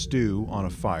some stew on a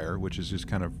fire, which is just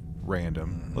kind of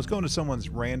random. Let's go into someone's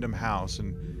random house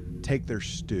and take their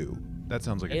stew. That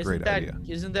sounds like a great idea.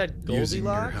 Isn't that Using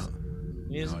your Goldilocks? hel-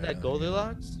 Isn't Oh, that yeah.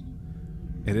 Goldilocks?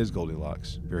 It is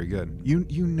Goldilocks. Very good. You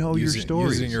know your Using-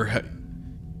 stories. using your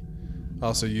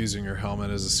also using your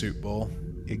helmet as a soup bowl.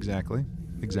 Exactly.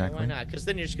 Exactly. Why not? Because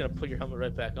then you're just gonna put your helmet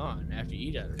right back on after you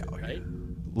eat out of it, Oh, yeah. right?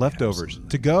 Leftovers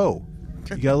to go.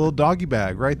 You got a little doggy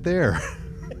bag right there.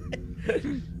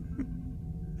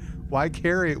 Why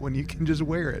carry it when you can just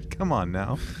wear it? Come on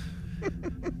now.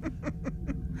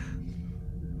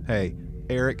 Hey,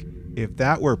 Eric, if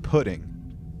that were pudding,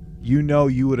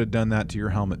 you would have done that to your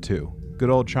helmet too. good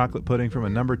old chocolate pudding from a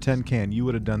number 10 can, you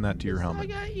would have done that to your I helmet.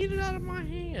 gotta eat it out of my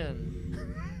hand.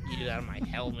 Eat it out of my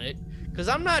helmet. Because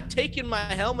I'm not taking my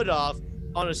helmet off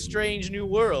on a strange new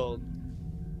world.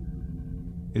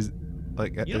 Is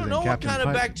like You as don't in know what Captain kind of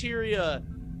Pike? bacteria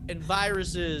and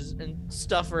viruses and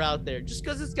stuff are out there. Just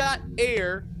because it's got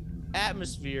air,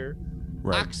 atmosphere,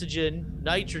 Right. oxygen,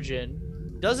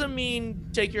 nitrogen, doesn't mean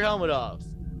take your helmet off.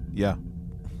 Yeah.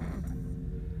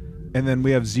 And then we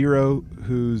have Zero,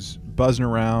 who's buzzing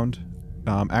around,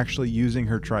 actually using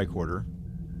her tricorder,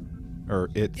 or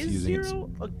it's Is using Zero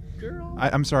a girl?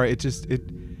 I'm sorry. I just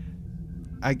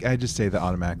say that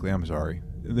automatically. I'm sorry.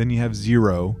 Then you have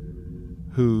Zero,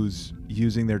 who's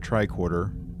using their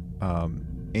tricorder,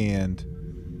 and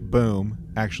Boom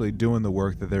actually doing the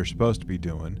work that they're supposed to be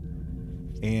doing,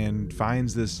 and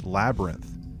finds this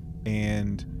labyrinth,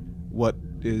 and what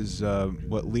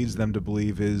leads them to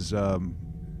believe is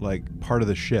like part of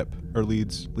the ship, or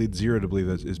leads Zero to believe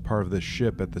that is part of this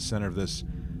ship at the center of this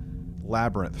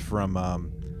labyrinth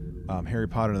from Harry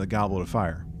Potter and the Goblet of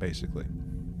Fire, basically.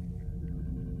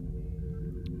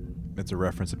 It's a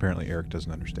reference apparently Eric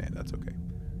doesn't understand. That's okay.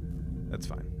 That's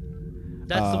fine.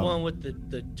 That's the one with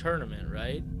the tournament,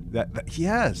 right? That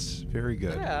yes, very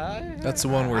good. Yeah. That's the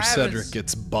one where I haven't Cedric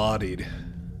gets bodied.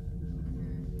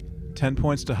 10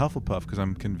 points to Hufflepuff because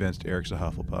I'm convinced Eric's a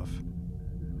Hufflepuff.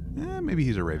 Maybe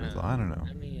he's a Ravenclaw. I don't know.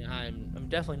 I mean, I'm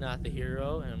definitely not the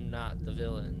hero, and I'm not the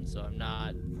villain, so I'm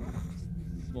not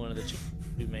one of the two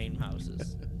main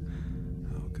houses.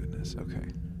 Oh goodness.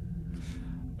 Okay.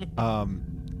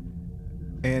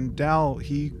 And Dal,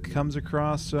 he comes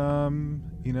across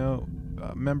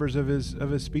members of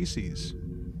his species,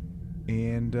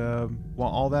 and while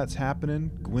all that's happening,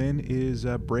 Gwen is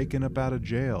breaking up out of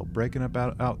jail, breaking up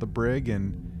out the brig,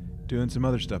 and doing some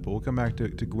other stuff. But we'll come back to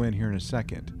Gwen here in a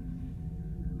second.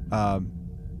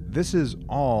 This is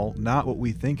all not what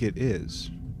we think it is,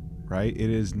 right? It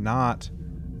is not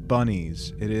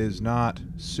bunnies. It is not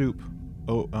soup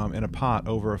in a pot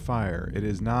over a fire. It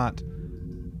is not,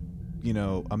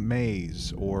 a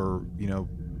maze or,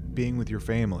 being with your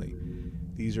family.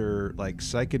 These are like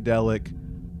psychedelic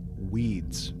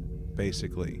weeds,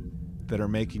 basically, that are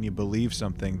making you believe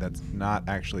something that's not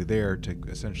actually there to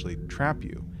essentially trap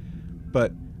you.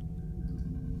 But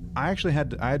I actually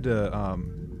had to,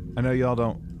 I know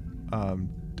y'all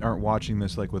aren't watching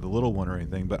this like with a little one or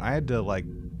anything, but I had to like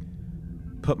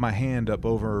put my hand up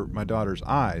over my daughter's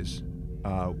eyes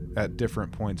at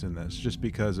different points in this, just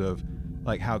because of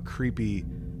like how creepy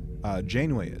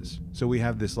Janeway is. So we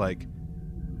have this like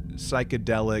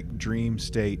psychedelic dream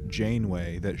state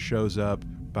Janeway that shows up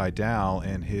by Dal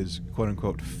and his quote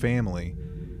unquote family,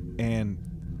 and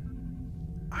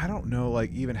I don't know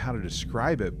like even how to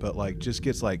describe it, but like just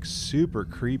gets like super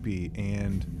creepy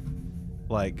and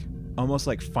like almost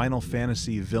like Final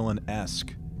Fantasy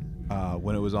villain-esque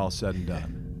when it was all said and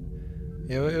done.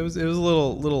 Yeah, it was a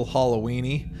little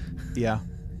Halloween-y. Yeah.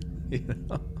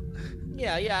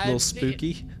 Yeah. A little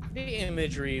spooky. The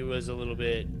imagery was a little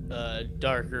bit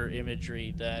darker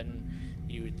imagery than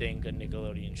you would think a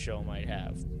Nickelodeon show might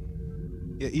have.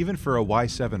 Yeah, even for a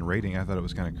Y7 rating, I thought it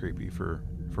was kind of creepy for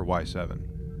Y7.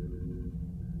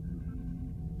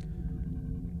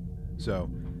 So,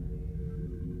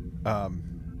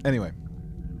 anyway,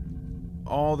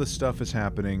 all this stuff is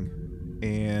happening,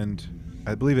 and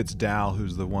I believe it's Dal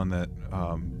who's the one that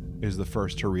is the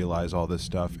first to realize all this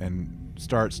stuff and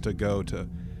starts to go to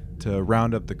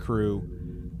round up the crew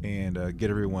and get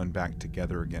everyone back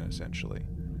together again, essentially.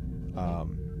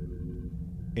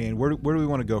 And where do we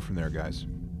want to go from there, guys?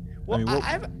 Well,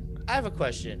 I have a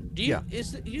question. Do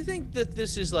you think that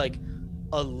this is like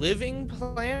a living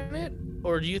planet,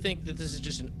 or do you think that this is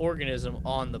just an organism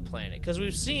on the planet? Because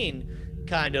we've seen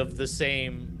kind of the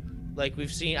same, like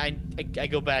we've seen. I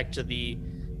go back to the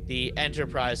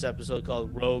Enterprise episode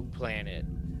called Rogue Planet,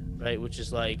 right? Which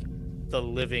is like the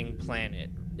living planet,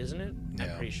 isn't it? Yeah.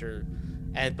 I'm pretty sure.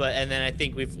 And then I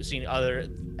think we've seen other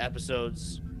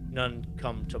episodes. None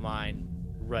come to mind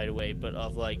right away, but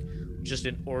of like just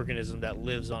an organism that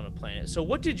lives on a planet. So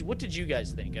what did you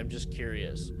guys think? I'm just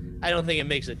curious. I don't think it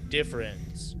makes a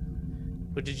difference.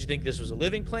 But did you think this was a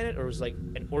living planet, or was like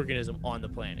an organism on the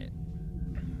planet?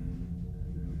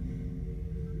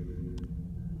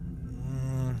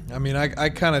 I mean, I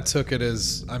kind of took it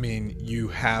as, I mean, you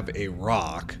have a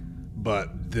rock,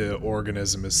 but the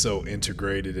organism is so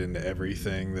integrated into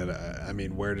everything that, I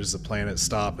mean, where does the planet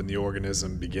stop and the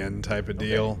organism begin type of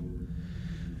deal? Okay.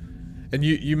 And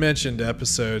you mentioned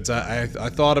episodes. I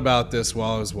thought about this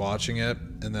while I was watching it,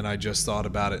 and then I just thought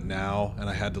about it now, and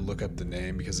I had to look up the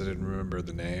name because I didn't remember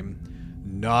the name.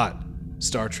 Not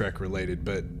Star Trek related,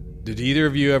 but Did either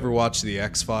of you ever watch The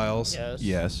X-Files? Yes.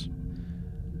 Yes.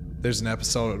 There's an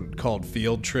episode called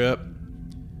Field Trip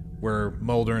where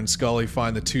Mulder and Scully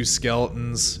find the two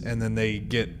skeletons, and then they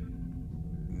get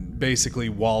basically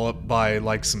walloped by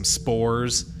like some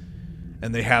spores,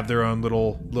 and they have their own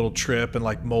little trip. And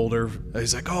like Mulder,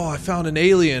 he's like, "Oh, I found an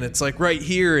alien. It's like right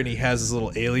here," and he has his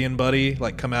little alien buddy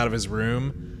like come out of his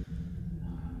room.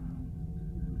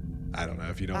 I don't know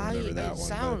if you don't remember that one.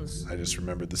 Sounds But I just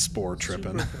remembered the spore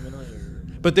tripping. super familiar.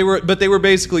 But they were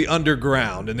basically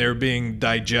underground, and they were being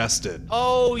digested.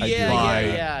 Oh I do.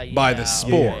 yeah, By the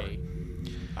spore. okay.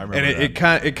 I remember And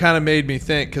that. it kind of made me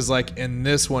think, because like in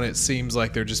this one, it seems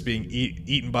like they're just being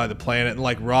eaten by the planet, and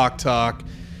like Rock Talk,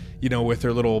 you know, with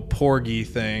their little porgy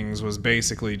things, was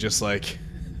basically just like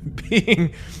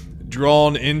being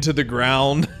drawn into the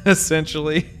ground,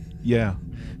 essentially. Yeah.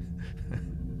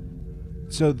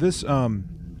 So this,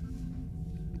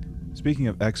 speaking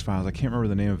of X-Files, I can't remember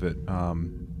the name of it.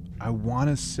 I want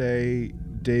to say,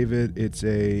 David, it's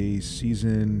a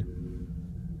season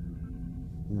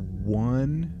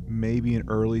 1, maybe an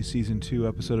early season 2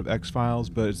 episode of X-Files,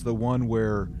 but it's the one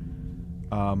where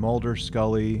Mulder,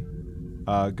 Scully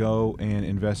go and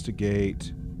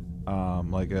investigate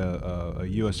like a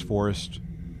U.S. forest,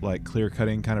 like clear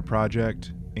cutting kind of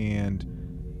project, and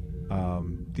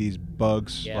these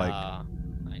bugs like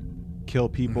kill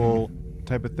people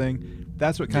type of thing.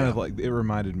 That's what kind of like it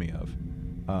reminded me of.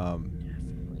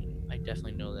 I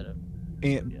definitely know that.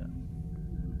 And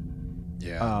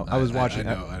Yeah, I was watching.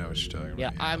 I know what you're talking about.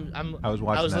 Yeah, I was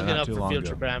watching that looking not up too for long Field ago.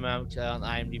 Trip, but I'm out on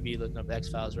IMDb looking up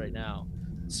X-Files right now.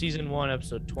 Season 1,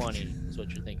 episode 20 is what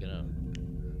you're thinking of.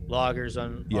 Loggers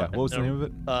on. Yeah, what was the name of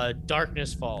it?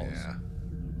 Darkness Falls. Yeah.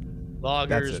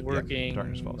 Loggers That's it, yeah, working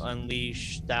Darkness Falls.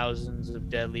 unleash thousands of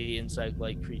deadly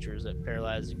insect-like creatures that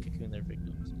paralyze and cocoon their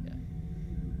victims. Yeah.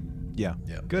 Yeah,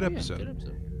 Yeah. good Oh, yeah, episode. good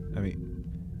episode. I mean,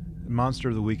 Monster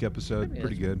of the Week episode, I mean,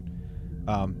 pretty good.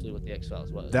 See what the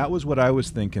X-Files was. That was what I was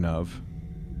thinking of,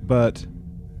 but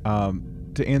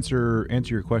to answer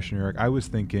your question, Eric, I was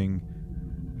thinking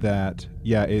that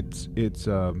it's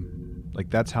like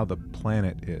that's how the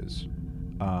planet is,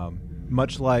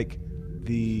 much like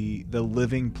the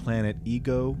living planet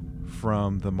Ego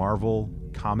from the Marvel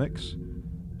comics,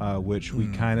 which we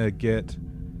kind of get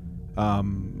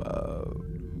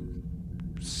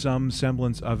some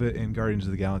semblance of it in Guardians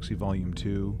of the Galaxy Volume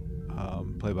 2,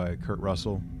 played by Kurt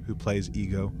Russell, who plays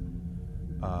Ego.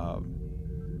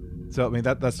 So I mean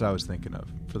that's what I was thinking of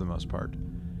for the most part.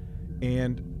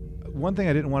 And one thing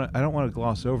I don't want to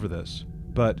gloss over this,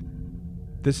 but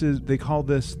they call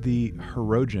this the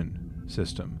Hirogen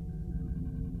system.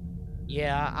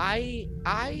 Yeah,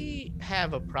 I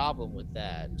have a problem with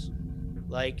that.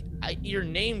 Like, you're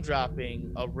name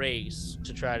dropping a race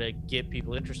to try to get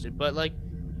people interested, but like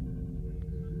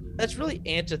that's really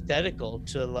antithetical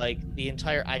to like the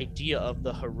entire idea of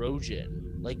the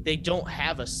Hirogen. Like, they don't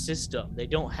have a system, they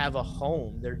don't have a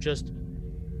home, they're just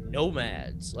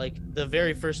nomads. Like, the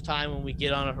very first time when we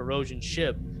get on a Hirogen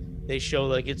ship, they show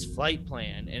like its flight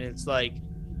plan, and it's like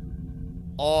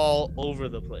all over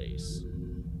the place.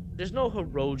 There's no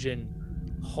Hirogen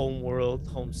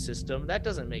home system. That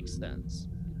doesn't make sense.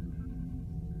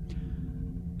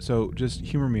 So just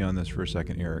humor me on this for a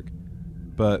second, Eric.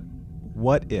 But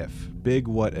big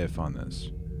what if on this?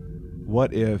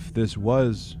 What if this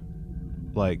was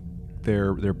like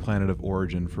their planet of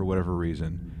origin for whatever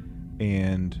reason,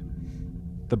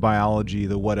 and the biology,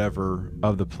 the whatever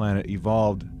of the planet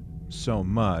evolved so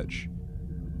much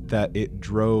that it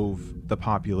drove the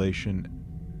population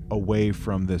away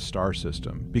from this star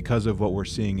system because of what we're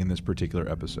seeing in this particular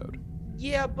episode?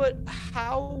 Yeah, but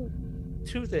how?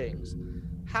 Two things.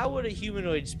 How would a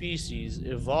humanoid species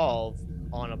evolve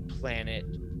on a planet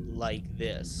like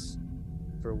this,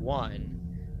 for one?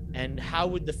 And how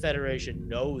would the Federation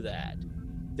know that?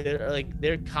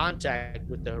 Their contact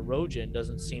with the Hirogen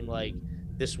doesn't seem like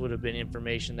this would have been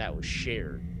information that was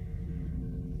shared.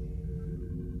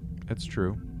 That's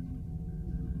true.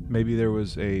 Maybe there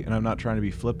was and I'm not trying to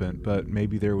be flippant, but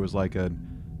maybe there was like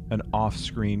an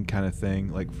off-screen kind of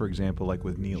thing, like for example, like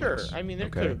with Neelix. Sure, I mean there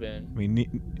could have been. I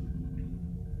mean,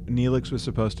 Neelix was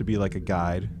supposed to be like a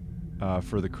guide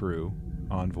for the crew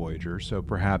on Voyager, so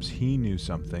perhaps he knew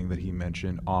something that he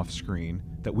mentioned off-screen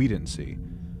that we didn't see.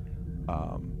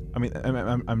 I mean,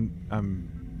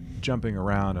 I'm jumping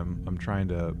around. I'm trying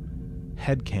to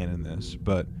headcanon this,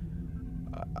 but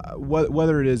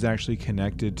whether it is actually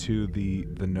connected to the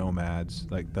nomads,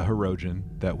 like the Hirogen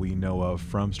that we know of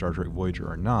from Star Trek Voyager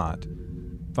or not,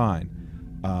 fine.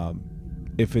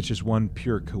 If it's just one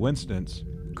pure coincidence,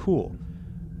 cool.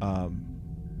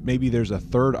 Maybe there's a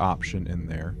third option in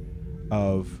there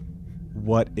of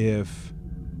what if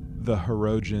the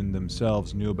Hirogen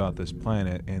themselves knew about this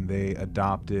planet and they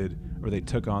adopted or they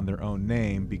took on their own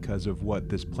name because of what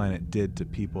this planet did to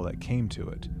people that came to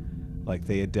it? Like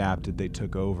they adapted, they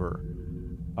took over,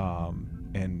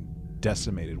 and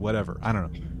decimated, whatever. I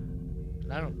don't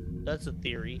know. That's a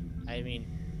theory. I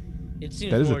mean, it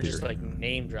seems That is a more just theory. like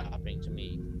name dropping to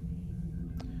me.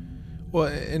 Well,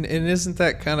 and isn't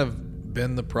that kind of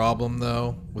been the problem,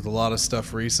 though, with a lot of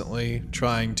stuff recently,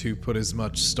 trying to put as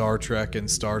much Star Trek in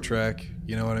Star Trek?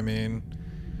 You know what I mean?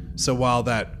 So while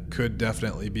that could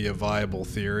definitely be a viable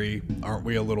theory, aren't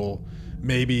we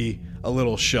maybe a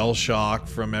little shell-shocked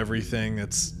from everything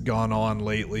that's gone on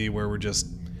lately, where we're just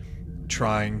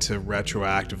trying to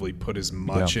retroactively put as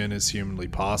much in as humanly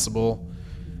possible?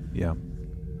 Yeah.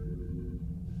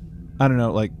 I don't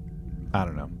know. Like, I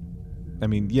don't know. I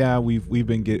mean, yeah, we've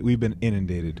been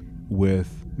inundated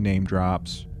with name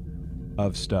drops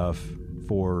of stuff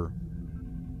for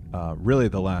really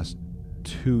the last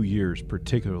 2 years,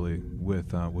 particularly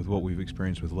with what we've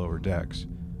experienced with Lower Decks.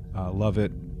 Love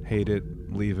it, hate it,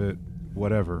 leave it,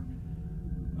 whatever.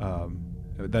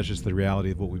 That's just the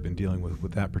reality of what we've been dealing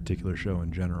with that particular show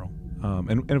in general.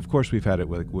 And of course we've had it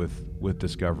with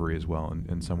Discovery as well,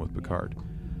 and some with Picard.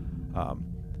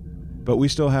 But we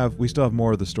still have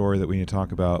more of the story that we need to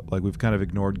talk about. Like, we've kind of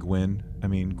ignored Gwyn. I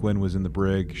mean, Gwyn was in the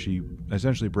brig. She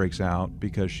essentially breaks out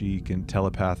because she can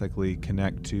telepathically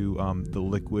connect to the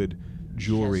liquid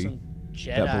jewelry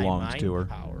Jedi that belongs mind to her.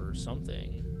 power or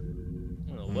something.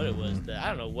 I don't know what it was. I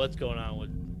don't know what's going on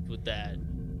with that.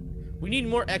 We need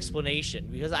more explanation,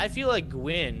 because I feel like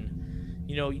Gwyn,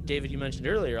 you know, David, you mentioned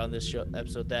earlier on this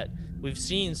episode that we've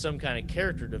seen some kind of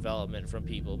character development from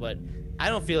people, but I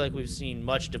don't feel like we've seen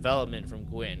much development from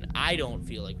Gwyn. I don't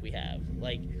feel like we have.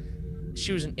 Like,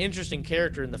 she was an interesting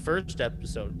character in the first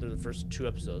episode, the first 2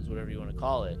 episodes, whatever you want to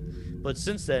call it. But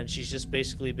since then, she's just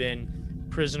basically been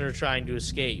prisoner trying to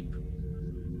escape.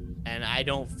 And I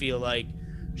don't feel like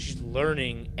she's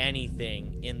learning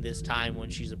anything in this time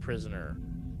when she's a prisoner.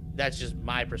 That's just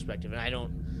my perspective. And I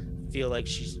don't feel like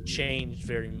she's changed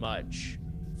very much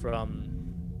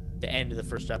from the end of the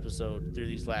first episode through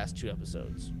these last 2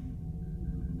 episodes.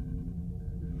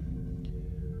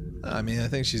 I mean, I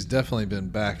think she's definitely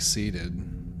been backseated,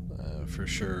 for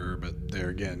sure. But there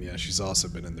again, yeah, she's also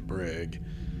been in the brig.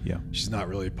 Yeah. She's not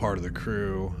really part of the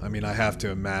crew. I mean, I have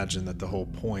to imagine that the whole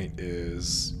point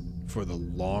is, for the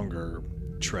longer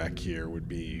trek here, would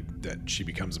be that she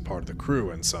becomes a part of the crew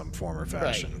in some form or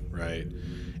fashion, right?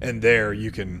 And there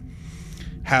you can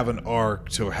have an arc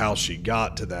to how she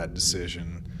got to that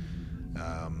decision.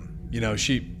 You know,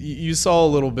 you saw a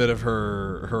little bit of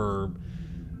her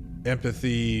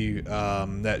empathy,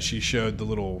 that she showed the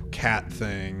little cat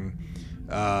thing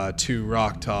to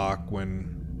Rock Talk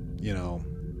when, you know,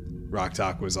 Rock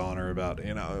Talk was on her about,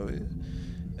 you know,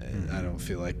 I don't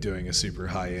feel like doing a super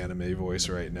high anime voice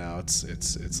right now. It's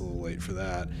a little late for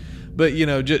that. But, you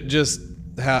know, just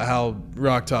how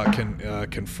Rock Talk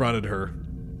confronted her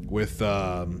with,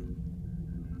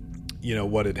 you know,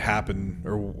 what had happened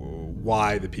or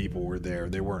why the people were there.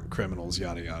 They weren't criminals,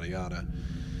 yada, yada, yada.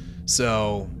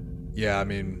 So, yeah, I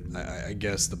mean, I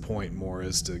guess the point more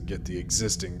is to get the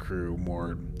existing crew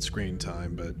more screen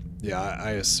time. But, yeah,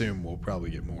 I assume we'll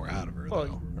probably get more out of her, Well,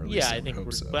 though. Or at yeah, least I think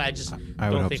hope so. but I just I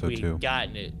would don't hope think so, we've too.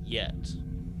 gotten it yet.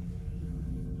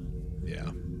 Yeah.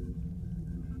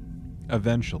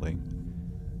 Eventually,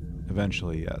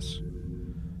 yes.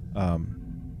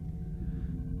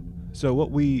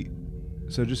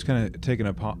 So just kind of taking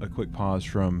a quick pause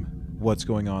from what's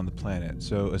going on the planet.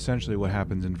 So essentially what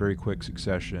happens in very quick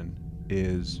succession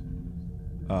is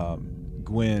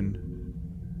Gwyn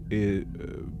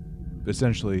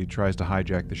essentially tries to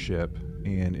hijack the ship,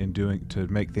 and in doing, to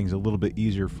make things a little bit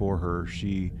easier for her,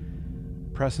 she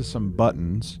presses some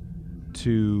buttons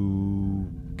to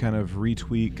kind of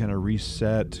retweak, kind of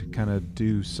reset, kind of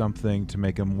do something to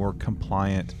make a more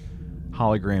compliant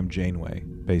hologram Janeway,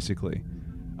 basically,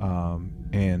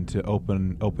 and to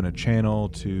open a channel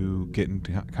to get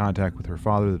into contact with her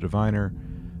father, the Diviner,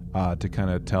 to kind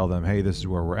of tell them, hey, this is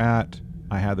where we're at.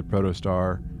 I have the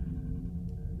protostar.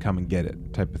 Come and get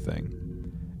it, type of thing.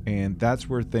 And that's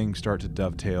where things start to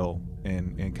dovetail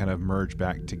and kind of merge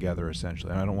back together,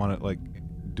 essentially. And I don't want to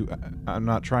I'm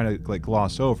not trying to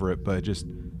gloss over it, but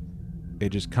it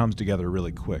just comes together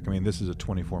really quick. I mean, this is a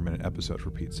 24-minute episode,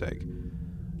 for Pete's sake.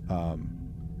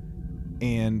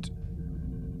 And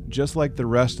just like the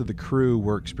rest of the crew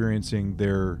were experiencing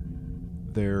their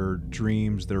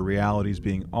dreams, their realities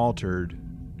being altered,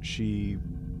 she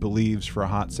believes for a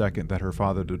hot second that her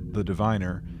father, the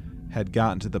Diviner, had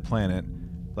gotten to the planet,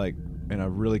 like, in a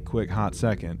really quick hot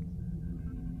second,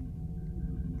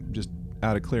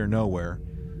 out of clear nowhere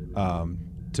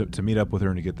to meet up with her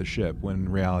and to get the ship, when in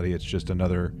reality it's just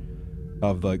another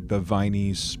of like the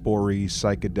viney, spory,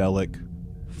 psychedelic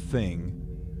thing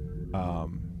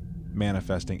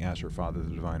manifesting as her father,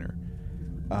 the diviner.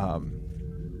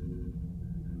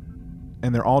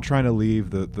 And they're all trying to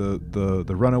leave the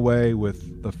runaway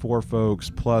with the 4 folks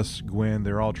plus Gwen.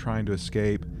 They're all trying to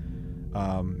escape.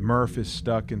 Murph is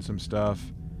stuck in some stuff,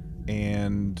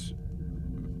 and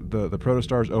the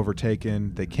protostar's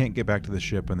overtaken. They can't get back to the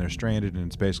ship, and they're stranded, and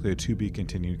it's basically a to be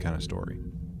continued kind of story.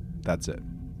 That's it,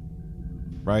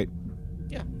 right?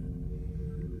 Yeah.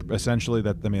 Essentially,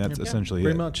 that's essentially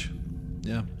pretty it. much.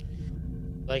 Yeah.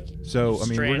 Like, So you've I mean,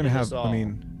 we're stranded gonna us have. all. I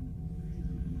mean,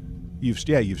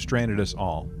 you've stranded us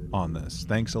all on this.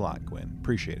 Thanks a lot, Gwen.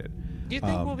 Appreciate it. Do you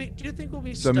think we'll be? Do you think we'll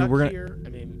be so, I stuck mean, we're gonna- here? I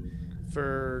mean,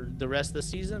 for the rest of the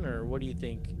season, or what do you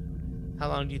think? How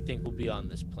long do you think we'll be on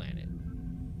this planet?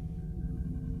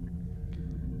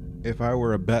 If I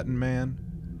were a betting man,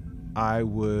 I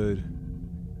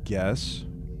would guess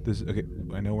this. Okay,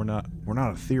 I know we're not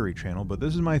a theory channel, but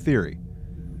this is my theory.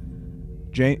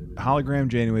 Hologram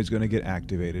Janeway is going to get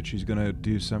activated. She's going to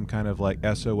do some kind of like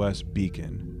SOS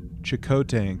beacon.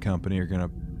 Chakotay and company are going to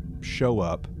show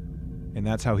up, and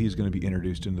that's how he's going to be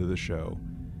introduced into the show.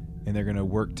 And they're going to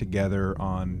work together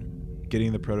on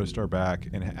getting the protostar back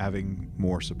and having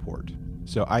more support.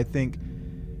 So I think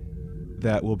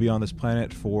that we'll be on this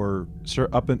planet for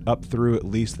up through at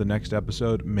least the next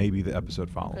episode, maybe the episode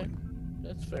following. Okay.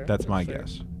 That's fair. That's my fair.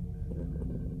 guess.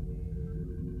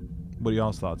 What are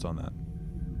y'all's thoughts on that?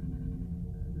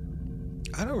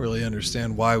 I don't really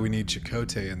understand why we need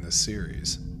Chakotay in this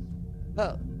series.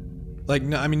 Oh, Like,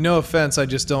 no, I mean, no offense, I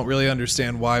just don't really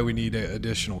understand why we need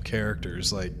additional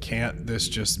characters. Like, can't this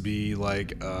just be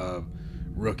like a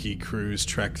rookie cruise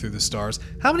trek through the stars?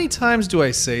 How many times do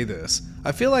I say this?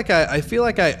 I feel like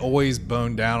I always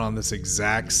bone down on this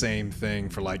exact same thing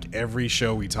for like every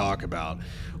show we talk about.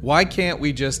 Why can't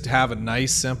we just have a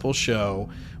nice, simple show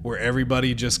where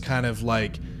everybody just kind of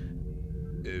like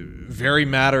very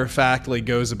matter-of-factly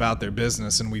goes about their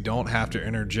business and we don't have to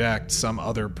interject some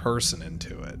other person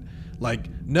into it? Like,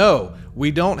 no, we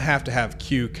don't have to have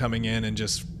Q coming in and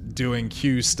just doing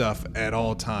Q stuff at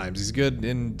all times. He's good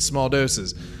in small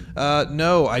doses.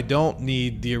 No, I don't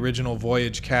need the original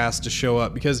Voyage cast to show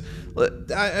up because,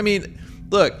 I mean,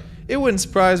 look, it wouldn't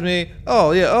surprise me.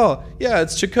 Oh yeah,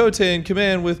 it's Chakotay in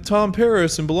command with Tom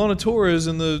Paris and B'Elanna Torres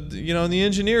in the in the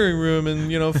engineering room,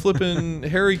 and flipping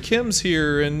Harry Kim's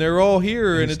here, and they're all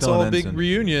here, and it's all a big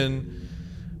reunion.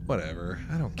 Whatever.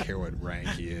 I don't care what rank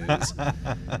he is.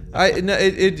 I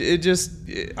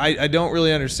don't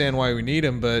really understand why we need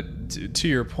him, but to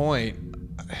your point,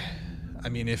 I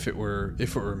mean, if it were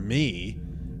me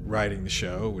writing the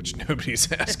show, which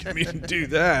nobody's asking me to do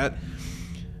that,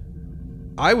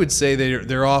 I would say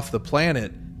they're off the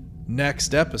planet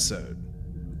next episode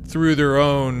through their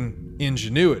own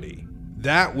ingenuity.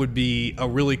 That would be a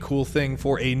really cool thing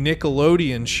for a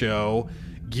Nickelodeon show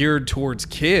geared towards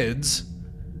kids.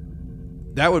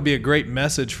 That would be a great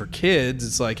message for kids.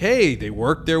 It's like, hey, they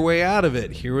worked their way out of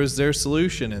it. Here was their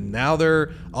solution, and now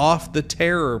they're off the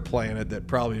terror planet that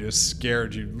probably just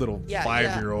scared you, little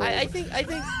 5-year-old. I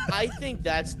think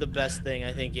that's the best thing.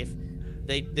 I think if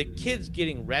the kids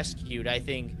getting rescued, I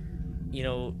think,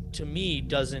 to me,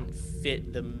 doesn't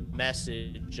fit the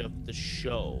message of the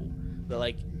show. They're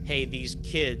like, hey, these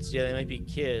kids, they might be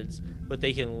kids, but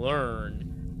they can learn.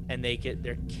 And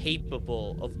they're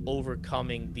capable of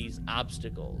overcoming these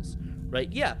obstacles, right?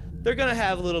 Yeah, they're gonna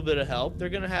have a little bit of help. They're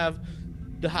gonna have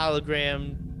the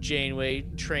hologram Janeway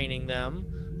training them,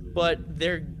 but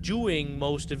they're doing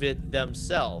most of it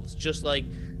themselves, just like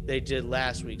they did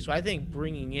last week. So I think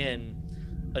bringing in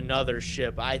another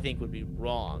ship, I think, would be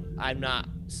wrong. I'm not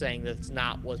saying that's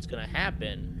not what's gonna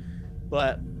happen,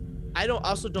 but I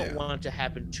also don't want it to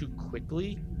happen too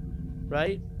quickly,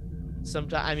 right?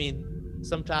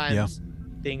 Sometimes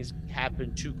things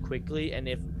happen too quickly, and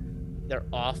if they're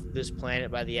off this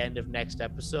planet by the end of next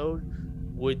episode,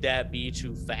 would that be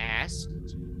too fast?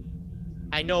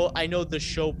 I know the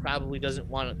show probably doesn't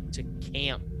want to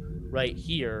camp right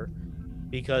here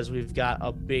because we've got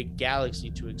a big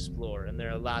galaxy to explore and there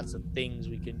are lots of things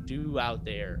we can do out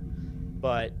there,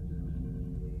 but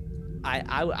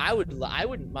I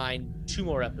wouldn't mind 2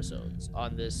 more episodes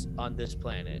on this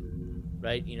planet,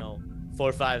 right?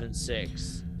 4, 5, and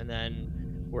 6, and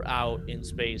then we're out in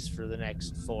space for the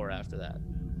next 4 after that.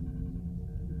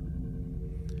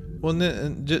 Well,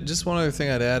 just one other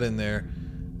thing I'd add in there.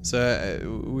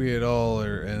 So we had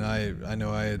and I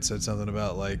know I had said something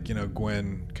about like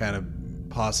Gwen kind of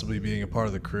possibly being a part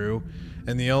of the crew,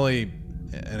 and the only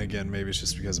and again, maybe it's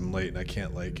just because I'm late and I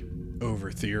can't like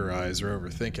over theorize or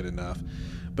overthink it enough.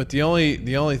 But the only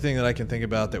thing that I can think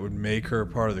about that would make her a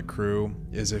part of the crew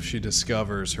is if she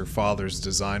discovers her father's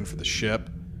design for the ship,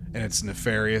 and it's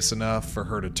nefarious enough for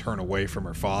her to turn away from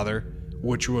her father,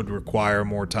 which would require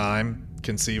more time,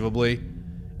 conceivably,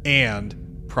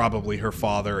 and probably her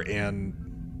father and,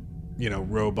 you know,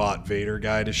 Robot Vader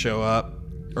guy to show up,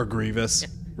 or Grievous,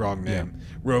 wrong name,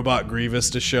 Robot Grievous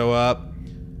to show up,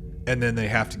 and then they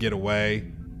have to get away.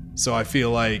 So I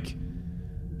feel like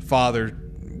father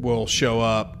will show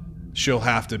up, she'll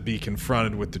have to be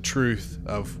confronted with the truth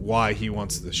of why he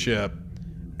wants the ship,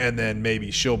 and then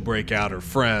maybe she'll break out her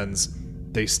friends,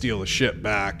 they steal the ship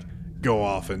back, go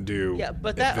off and do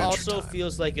but that Adventure also Time.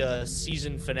 feels like a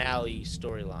season finale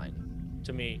storyline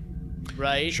to me,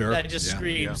 right? Sure. That just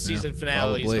screams season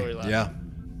finale Probably. storyline. Yeah.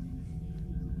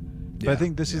 But I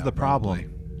think this is the problem.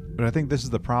 probably. But I think this is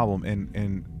the problem,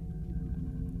 and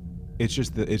it's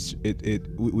just that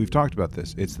we've talked about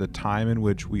this. It's the time in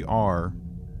which we're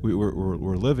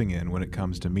living in when it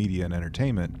comes to media and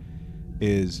entertainment.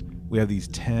 Is we have these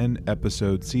 10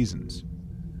 episode seasons,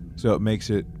 so it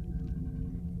makes it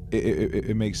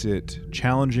makes it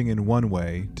challenging in one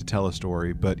way to tell a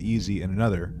story, but easy in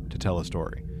another to tell a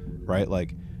story, right?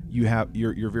 Like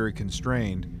you're very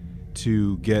constrained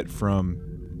to get from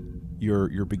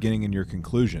your beginning and your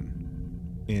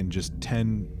conclusion in just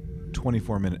 10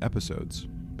 24-minute episodes,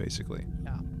 basically.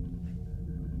 Yeah.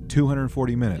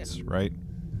 240 minutes, right?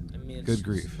 I mean, it's Good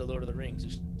grief. The Lord of the Rings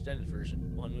extended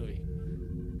version, one movie.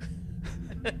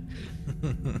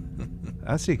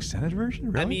 That's the extended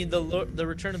version, really? I mean, the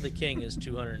Return of the King is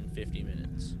 250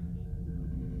 minutes.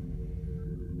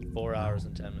 4 hours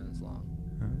and 10 minutes long.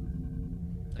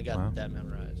 I got that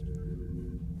memorized.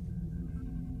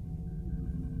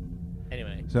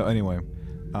 Anyway,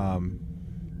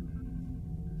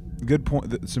 good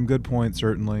point. Some good points,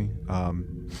 certainly.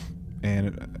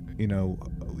 And you know,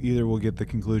 either we'll get the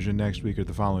conclusion next week or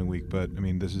the following week. But I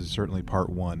mean, this is certainly part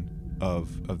one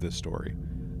of this story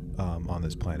on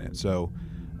this planet. So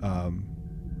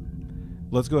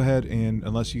let's go ahead and,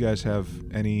 unless you guys have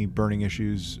any burning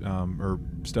issues or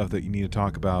stuff that you need to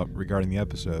talk about regarding the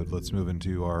episode, let's move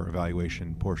into our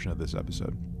evaluation portion of this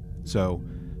episode. So,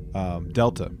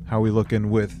 Delta, how are we looking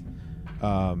with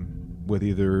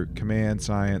either command,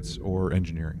 science, or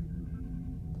engineering?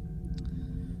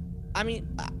 I mean,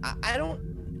 I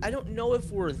don't know if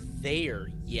we're there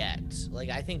yet. Like,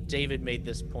 I think David made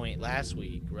this point last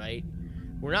week, right?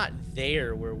 We're not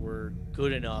there where we're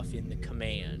good enough in the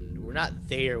command. We're not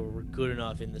there where we're good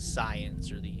enough in the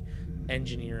science or the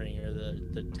engineering or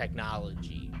the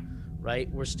technology, right?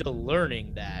 We're still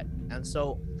learning that. And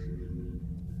so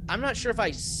I'm not sure if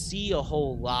I see a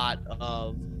whole lot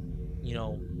of, you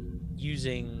know,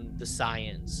 using the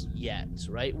science yet,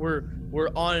 right? We're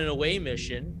on an away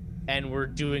mission and we're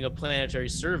doing a planetary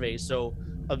survey, so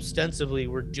ostensibly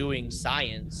we're doing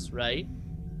science, right?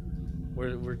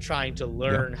 We're trying to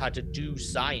learn how to do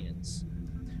science.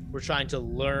 We're trying to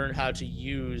learn how to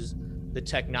use the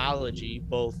technology,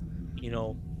 both, you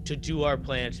know, to do our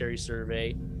planetary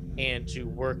survey and to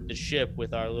work the ship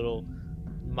with our little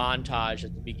montage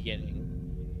at the beginning.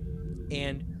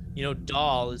 And, you know,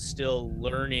 Dahl is still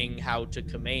learning how to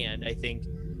command. I think,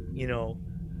 you know,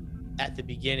 at the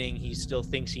beginning, he still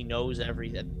thinks he knows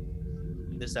everything.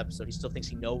 In this episode, he still thinks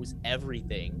he knows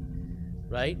everything,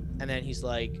 right? And then he's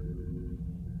like,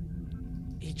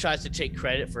 he tries to take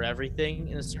credit for everything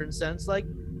in a certain sense. Like,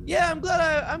 yeah,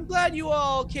 I'm glad you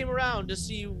all came around to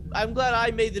see. I'm glad I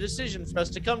made the decision for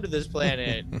us to come to this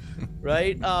planet,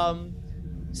 right? So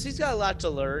he's got a lot to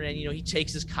learn, and, you know, he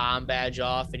takes his comm badge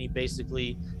off and he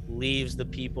basically leaves the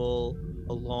people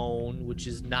alone, which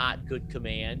is not good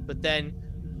command. But then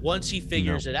once he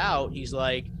figures it out, he's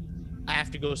like, I have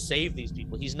to go save these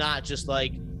people. He's not just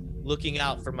like looking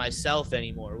out for myself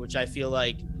anymore, which I feel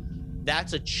like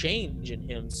that's a change in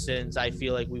him, since I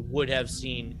feel like we would have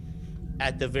seen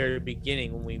at the very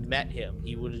beginning when we met him,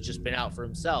 he would have just been out for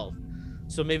himself.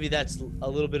 So maybe that's a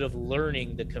little bit of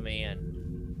learning the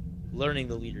command, learning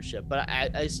the leadership. But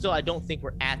I still don't think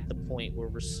we're at the point where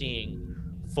we're seeing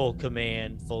full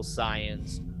command, full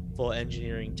science, full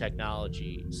engineering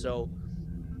technology. So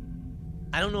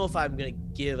I don't know if I'm going to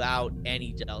give out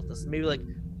any deltas, maybe like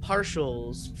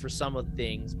partials for some of the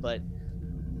things, but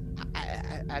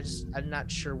I'm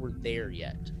not sure we're there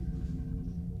yet.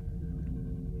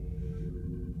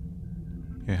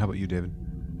 Okay, how about you, David?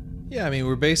 Yeah, I mean,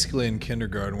 we're basically in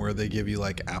kindergarten where they give you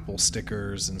like apple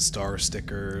stickers and star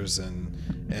stickers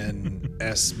and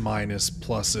S minus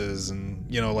pluses and,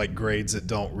 you know, like grades that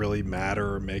don't really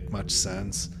matter or make much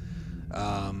sense.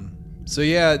 So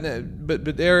yeah,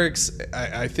 but Eric's,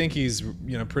 I think he's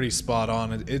pretty spot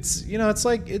on. It's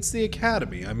it's the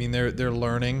academy. I mean, they're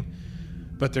learning,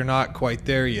 but they're not quite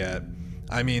there yet.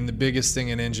 I mean, the biggest thing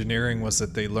in engineering was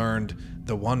that they learned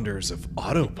the wonders of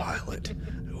autopilot.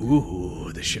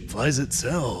 Ooh, the ship flies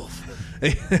itself.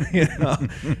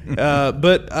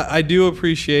 But I do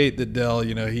appreciate that Del.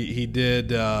 He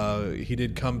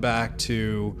did come back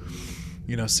to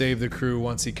save the crew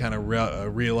once he kind of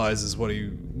realizes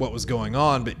what was going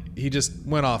on, but he just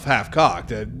went off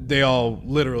half-cocked. They all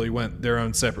literally went their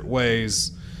own separate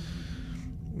ways.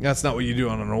 That's not what you do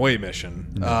on an away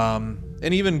mission. No.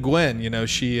 And even Gwen,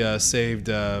 she saved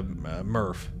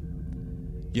Murph.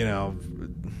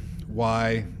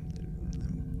 Why?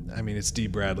 I mean, it's D.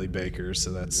 Bradley Baker,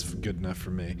 so that's good enough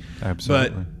for me.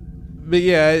 Absolutely. But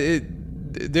yeah,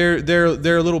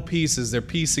 they're little pieces. They're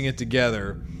piecing it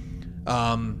together.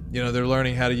 They're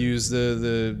learning how to use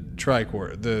the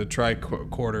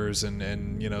tricorders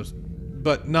and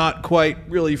but not quite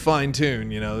really fine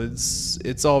tuned.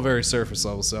 It's all very surface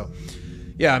level. So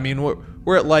yeah, I mean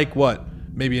we're at like what,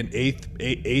 maybe an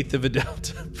eighth of a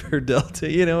delta per delta.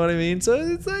 You know what I mean? So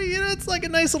it's like it's like a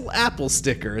nice little Apple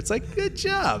sticker. It's like, good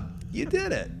job, you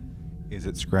did it. Is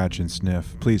it scratch and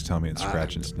sniff? Please tell me it's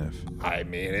scratch and sniff. I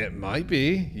mean, it might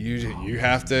be. You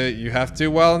have to do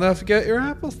well enough to get your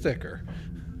Apple sticker.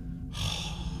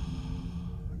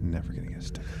 Never gonna get a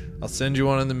sticker. I'll send you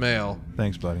one in the mail.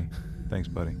 Thanks, buddy.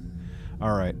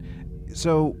 All right.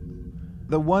 So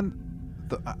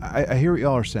I hear what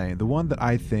y'all are saying. The one that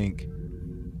I think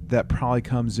that probably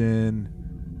comes in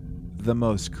the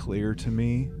most clear to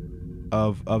me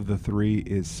of the three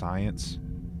is science.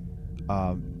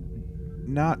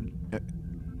 Not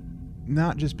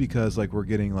just because like we're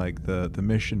getting like the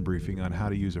mission briefing on how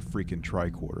to use a freaking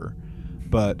tricorder,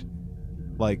 but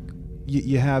like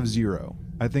you have Zero.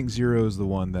 I think Zero is the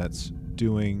one that's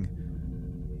doing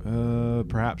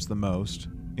perhaps the most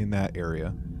in that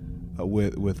area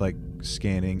with like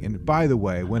scanning. And by the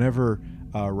way, whenever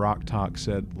Rock Talk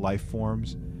said life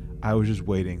forms, I was just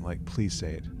waiting like, please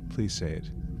say it,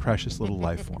 precious little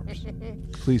life forms.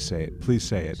 Please say it. I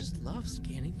just love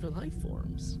scanning for life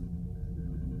forms.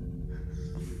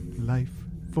 Life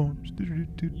forms. You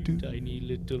tiny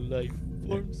little life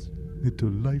forms. Little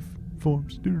life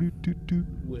forms.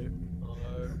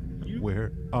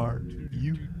 Where are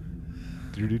you?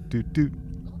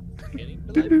 Scanning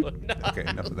for life forms. No. Okay,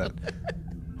 enough of that.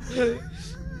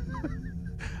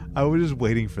 I was just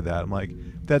waiting for that. I'm like,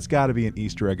 that's got to be an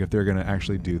Easter egg if they're going to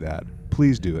actually do that.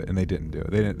 Please do it. And they didn't do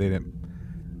it. They didn't.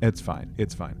 It's fine.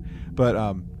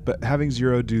 But having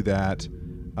Zero do that,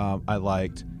 I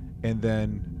liked. And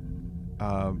then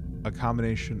a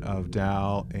combination of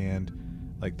Dal and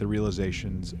like the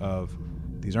realizations of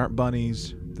these aren't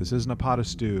bunnies. This isn't a pot of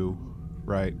stew,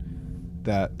 right?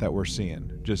 That we're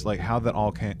seeing. Just like how that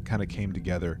all kind of came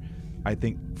together. I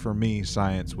think for me,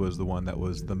 science was the one that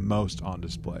was the most on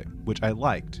display, which I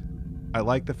liked. I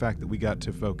liked the fact that we got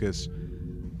to focus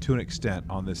to an extent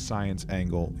on this science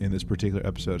angle in this particular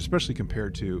episode, especially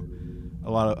compared to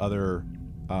a lot of other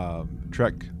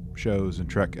Trek shows and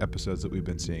Trek episodes that we've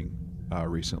been seeing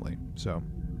recently. So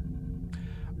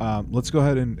let's go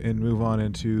ahead and move on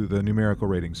into the numerical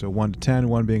rating. So 1 to 10,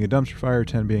 1 being a dumpster fire,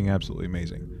 10 being absolutely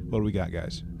amazing. What do we got,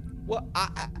 guys? Well,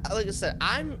 I like I said,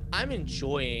 I'm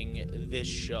enjoying this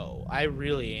show. I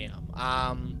really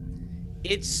am.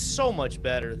 It's so much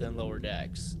better than Lower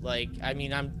Decks. Like, I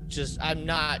mean, I'm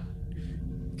not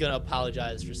gonna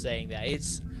apologize for saying that.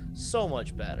 It's so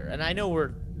much better. And I know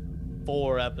we're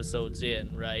 4 episodes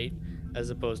in, right? As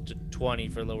opposed to 20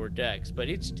 for Lower Decks, but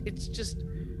it's just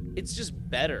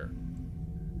better.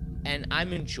 And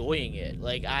I'm enjoying it.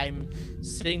 Like, I'm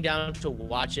sitting down to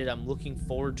watch it. I'm looking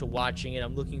forward to watching it.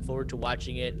 I'm looking forward to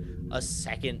watching it a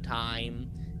second time.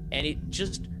 And it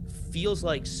just feels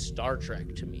like Star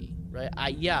Trek to me, right?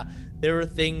 There were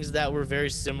things that were very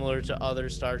similar to other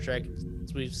Star Treks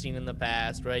we've seen in the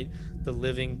past, right? The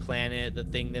living planet, the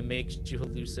thing that makes you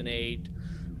hallucinate,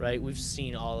 right? We've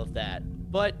seen all of that.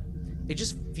 But it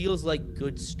just feels like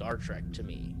good Star Trek to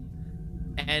me.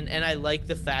 And I like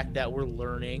the fact that we're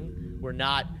learning. We're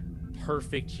not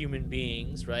perfect human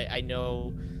beings, right? I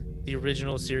know the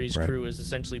original series crew is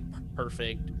essentially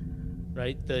perfect,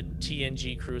 right? The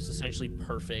TNG crew is essentially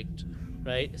perfect,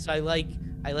 right? So I like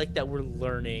that we're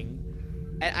learning,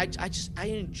 and I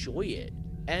enjoy it.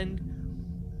 And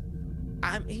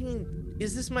I mean,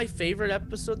 is this my favorite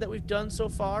episode that we've done so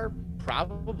far?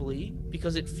 Probably,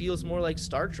 because it feels more like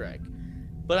Star Trek.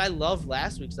 But I love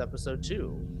last week's episode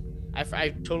too. I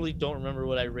totally don't remember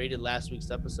what I rated last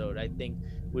week's episode. I think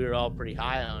we were all pretty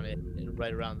high on it. And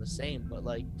right around the same. But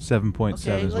like 7.7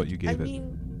 okay, is like, what you gave I it.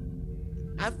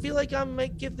 mean, I feel like I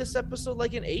might give this episode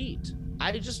like an 8.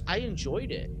 I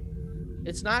enjoyed it.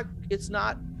 It's not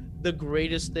the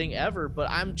greatest thing ever, but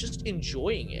I'm just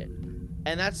enjoying it.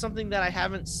 And that's something that I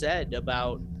haven't said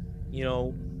about, you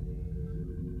know,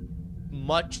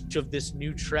 much of this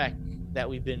new Trek that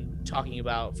we've been talking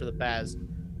about for the past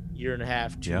year and a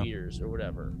half, 2 years or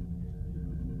whatever.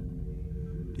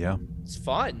 Yeah. It's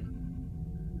fun.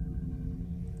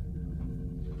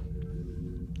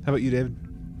 How about you, David?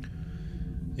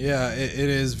 Yeah, it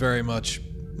is very much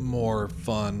more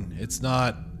fun. It's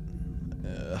not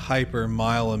hyper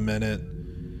mile a minute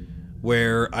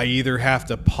where I either have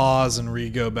to pause and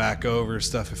re-go back over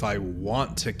stuff if I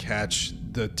want to catch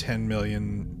the 10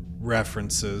 million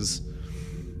references,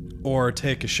 or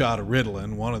take a shot of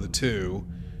Ritalin, one of the two,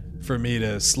 for me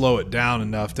to slow it down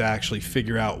enough to actually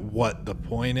figure out what the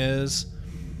point is.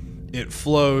 It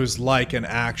flows like an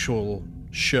actual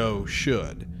show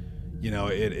should. You know,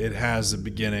 it has a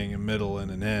beginning, a middle, and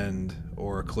an end,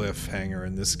 or a cliffhanger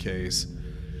in this case.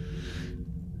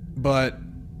 But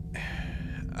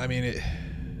I mean,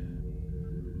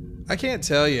 I can't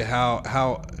tell you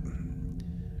how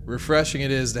refreshing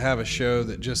it is to have a show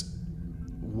that just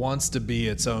wants to be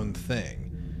its own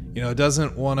thing. You know, it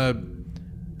doesn't want to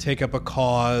take up a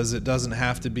cause. It doesn't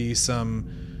have to be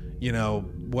some, you know,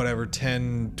 whatever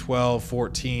 10, 12,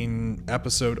 14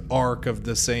 episode arc of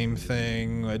the same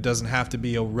thing. It doesn't have to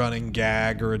be a running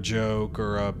gag or a joke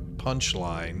or a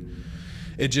punchline.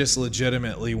 It just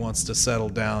legitimately wants to settle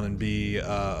down and be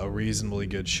a reasonably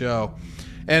good show.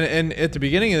 And at the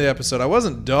beginning of the episode, I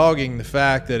wasn't dogging the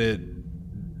fact that it,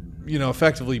 you know,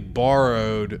 effectively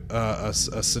borrowed a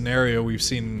scenario we've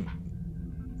seen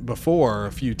before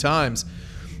a few times.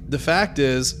 The fact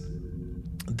is,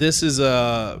 this is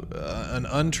an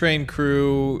untrained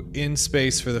crew in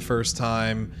space for the first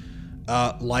time,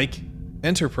 like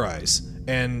Enterprise,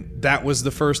 and that was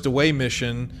the first away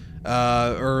mission,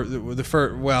 or the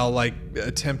first, well, like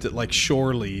attempt at like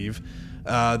shore leave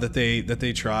that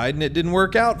they tried, and it didn't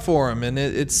work out for them. And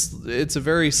it's a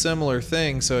very similar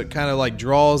thing. So it kind of like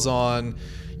draws on,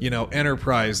 you know,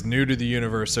 Enterprise, new to the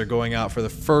universe. They're going out for the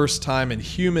first time in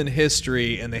human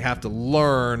history, and they have to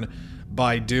learn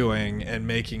by doing and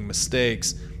making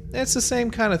mistakes. It's the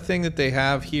same kind of thing that they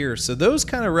have here. So those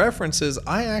kind of references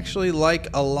I actually like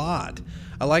a lot.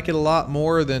 I like it a lot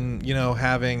more than, you know,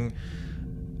 having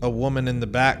a woman in the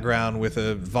background with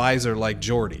a visor like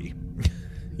Geordi.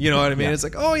 You know what I mean? Yeah. It's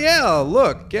like, oh yeah,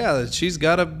 look, yeah, she's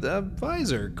got a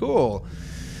visor, cool.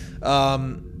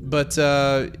 But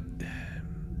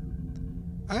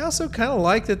I also kind of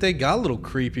like that they got a little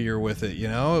creepier with it. You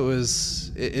know,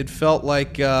 it felt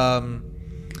like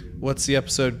what's the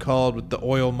episode called with the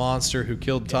oil monster who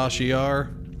killed Tasha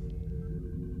Yar?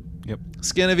 Yep.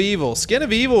 Skin of Evil. Skin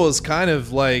of Evil is kind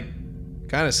of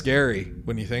scary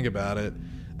when you think about it.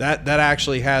 That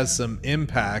actually has some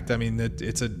impact. I mean,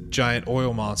 it's a giant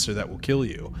oil monster that will kill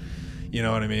you. You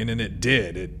know what I mean? And it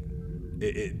did.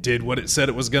 It did what it said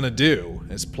it was going to do.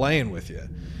 It's playing with you.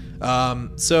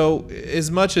 So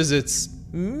as much as it's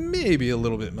maybe a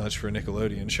little bit much for a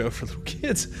Nickelodeon show for little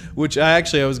kids, which I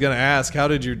was going to ask, how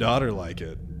did your daughter like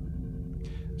it?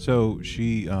 So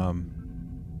she,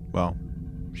 well,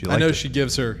 she liked I know it. she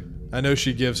gives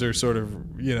her sort of,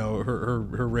 you know,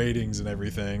 her ratings and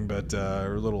everything, but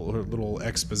her little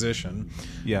exposition.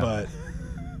 Yeah.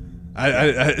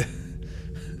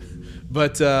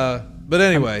 But but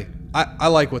anyway, I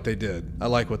like what they did. I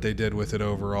like what they did with it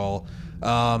overall.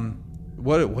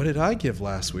 What did I give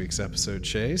last week's episode,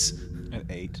 Chase? An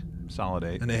 8, solid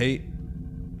 8. An 8.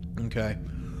 Okay.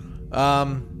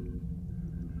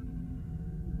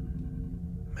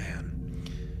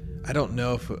 I don't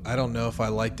know if I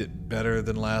liked it better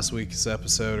than last week's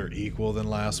episode or equal than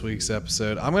last week's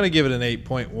episode. I'm going to give it an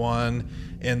 8.1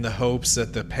 in the hopes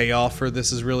that the payoff for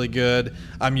this is really good.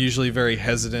 I'm usually very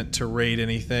hesitant to rate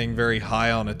anything very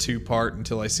high on a 2-part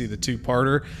until I see the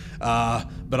 2-parter.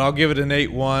 But I'll give it an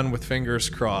 8.1 with fingers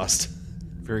crossed.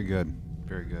 Very good.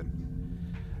 Very good.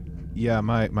 Yeah,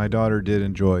 my daughter did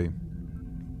enjoy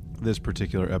this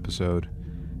particular episode.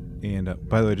 And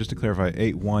by the way, just to clarify,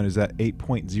 8.1, is that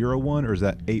 8.01 or is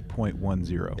that 8.10?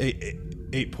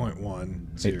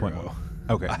 8.10. 8.1.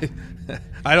 Okay.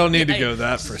 I don't need to go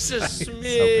that precise. Just a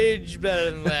smidge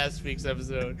better than last week's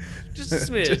episode. Just a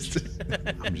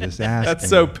smidge. I'm just asking. That's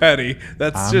so petty.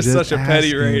 That's just such a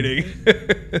petty rating.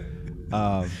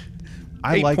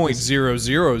 I like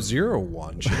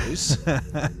 8.0001, Chase.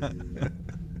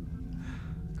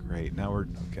 Great. Now we're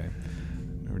okay.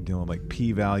 We're dealing with like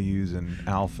p-values and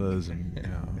alphas and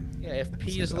yeah, if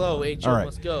p is low, HO right.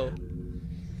 must go.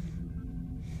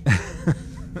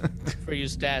 For you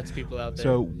stats people out there.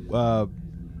 So,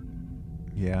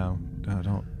 yeah,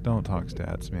 don't talk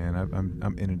stats, man.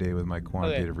 I'm inundated with my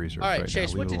quantitative research All right, right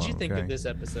Chase, now. what Leave did it you alone, think okay? of this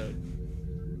episode?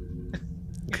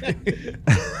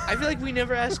 I feel like we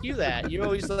never ask you that. You're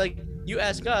always like, you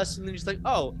ask us, and then you're just like,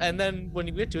 oh, and then when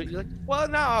you get to it, you're like, well,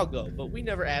 now I'll go, but we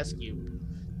never ask you.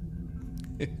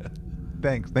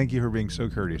 Thanks. Thank you for being so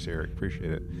courteous, Eric.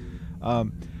 Appreciate it.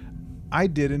 I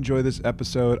did enjoy this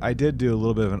episode. I did do a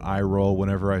little bit of an eye roll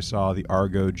whenever I saw the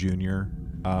Argo Junior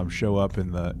show up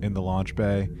in the launch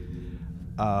bay.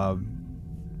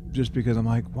 Just because I'm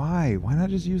like, why? Why not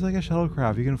just use like a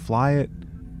shuttlecraft? You can fly it,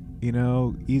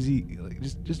 easy. Like,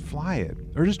 just fly it,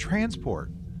 or just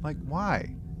transport. Like,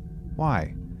 why?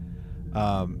 I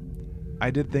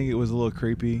did think it was a little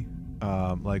creepy,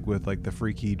 like with like the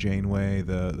freaky Janeway,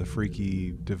 the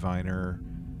freaky Diviner,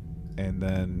 and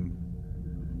then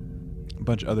a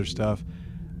bunch of other stuff.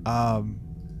 I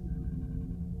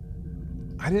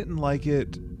didn't like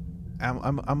it.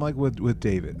 I'm like with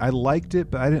David. I liked it,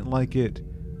 but I didn't like it.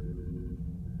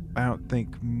 I don't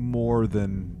think more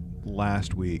than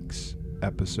last week's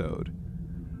episode.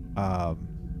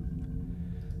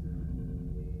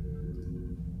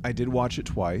 I did watch it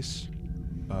twice.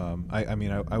 I'm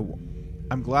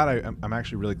glad I'm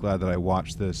actually really glad that I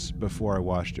watched this before I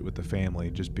watched it with the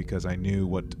family, just because I knew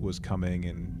what was coming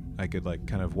and I could like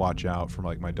kind of watch out for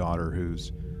like my daughter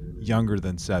who's younger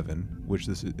than 7, which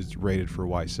this is rated for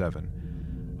Y7.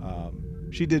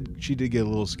 She did get a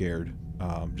little scared,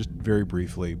 just very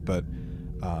briefly, but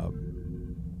I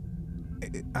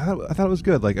thought it was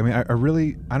good. Like, I mean, I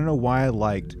don't know why I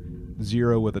liked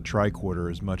Zero with a tricorder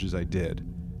as much as I did,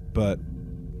 but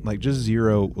like just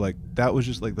Zero, like that was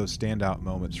just like those standout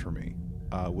moments for me.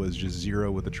 Was just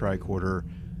Zero with a tricorder,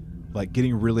 like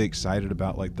getting really excited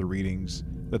about like the readings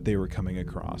that they were coming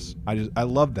across. I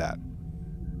love that,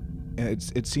 and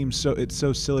it's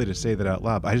so silly to say that out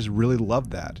loud, but I just really love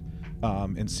that,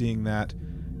 and seeing that,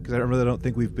 because I really don't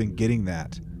think we've been getting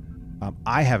that.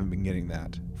 I haven't been getting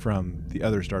that from the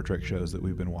other Star Trek shows that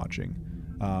we've been watching,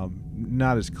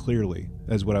 not as clearly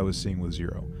as what I was seeing with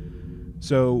Zero.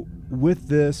 So with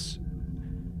this,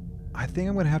 I think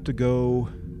I'm going to have to go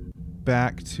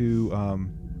back to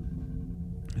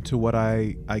what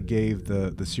I gave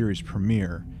the series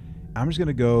premiere. I'm just going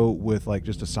to go with like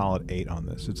just a solid 8 on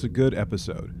this. It's a good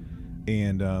episode,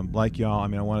 and like y'all, I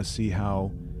mean, I want to see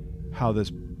how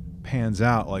this pans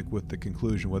out, like with the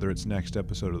conclusion, whether it's next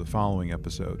episode or the following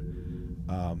episode,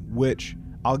 which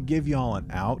I'll give y'all an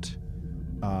out.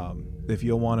 If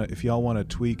y'all want to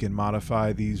tweak and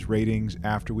modify these ratings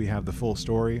after we have the full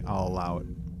story, I'll allow it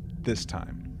this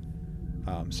time.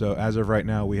 So as of right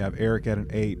now, we have Eric at an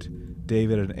 8,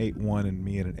 David at an 8.1, and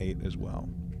me at an 8 as well.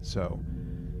 So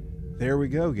there we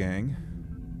go, gang.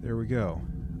 There we go.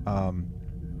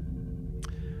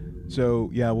 So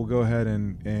yeah, we'll go ahead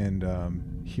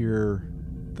and hear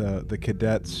the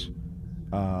cadets'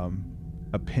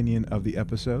 opinion of the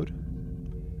episode.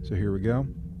 So here we go.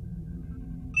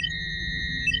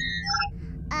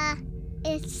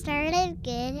 It started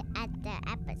good at the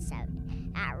episode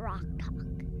at Rock Talk.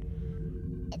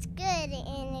 It's good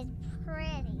and it's pretty.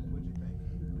 What'd you think?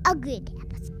 A good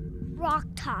episode. Rock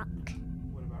Talk.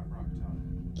 What about Rock Talk?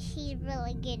 He's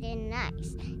really good and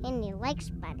nice, and he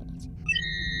likes bunnies.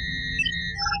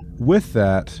 With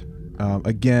that,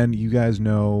 again, you guys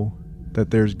know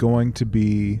that there's going to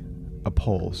be a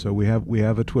poll. So we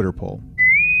have a Twitter poll,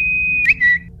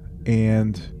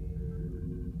 and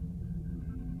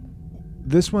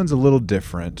this one's a little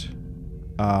different,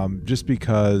 just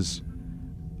because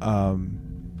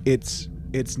it's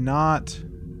not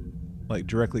like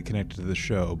directly connected to the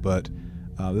show, but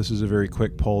this is a very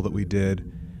quick poll that we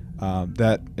did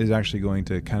that is actually going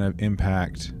to kind of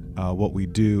impact what we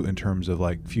do in terms of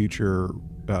like future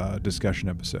discussion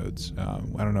episodes. I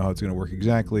don't know how it's going to work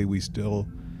exactly. We still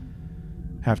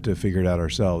have to figure it out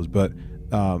ourselves, but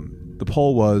the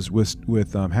poll was with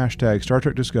hashtag Star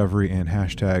Trek Discovery and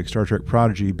hashtag Star Trek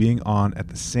Prodigy being on at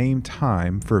the same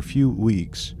time for a few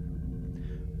weeks.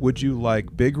 Would you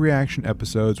like big reaction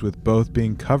episodes with both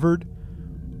being covered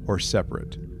or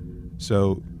separate?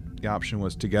 So the option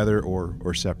was together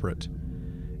or separate.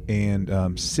 And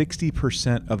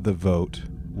 60% of the vote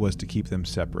was to keep them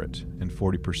separate and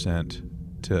 40%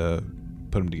 to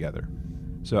put them together.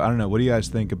 So I don't know. What do you guys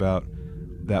think about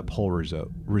that poll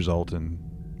result and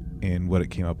what it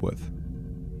came up with?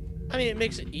 I mean, it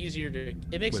makes it easier to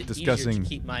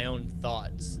keep my own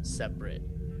thoughts separate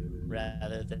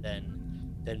rather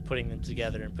than putting them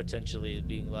together and potentially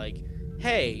being like,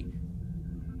 hey,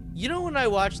 you know, when I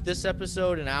watched this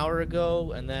episode an hour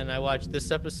ago and then I watched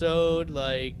this episode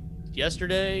like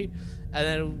yesterday,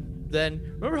 And then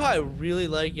remember how I really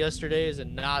like yesterday's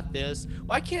and not this?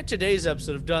 Why can't today's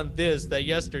episode have done this that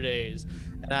yesterday's?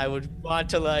 And I would want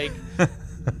to like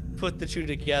put the two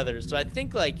together. So I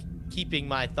think like keeping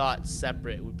my thoughts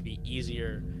separate would be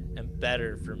easier and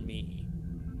better for me.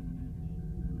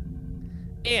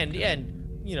 And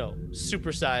you know,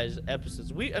 supersized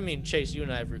episodes. Chase, you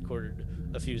and I have recorded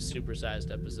a few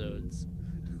supersized episodes.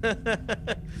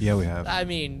 Yeah, we have. I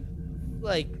mean,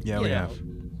 like, Yeah, you we know, have.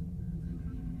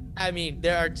 I mean,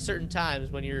 there are certain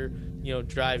times when you're, you know,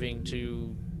 driving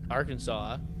to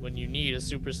Arkansas when you need a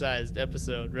supersized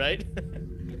episode, right?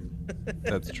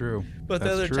 That's true. But the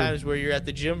That's other true. times where you're at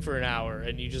the gym for an hour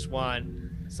and you just want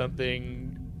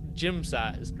something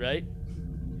gym-sized, right?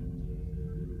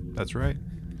 That's right.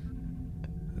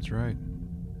 That's right.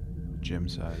 Gym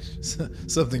size.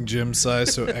 Something gym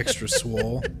size, so extra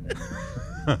swole.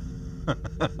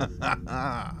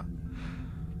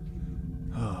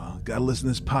 Oh, gotta listen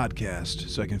to this podcast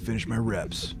so I can finish my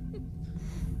reps.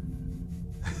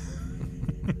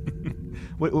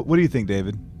 What do you think,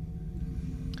 David?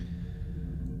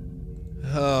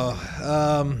 Oh,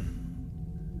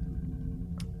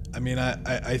 I mean,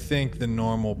 I think the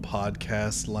normal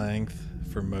podcast length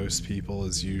for most people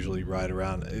is usually right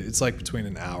around, it's like between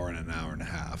an hour and an hour and a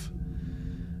half.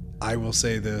 I will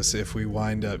say this, if we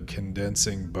wind up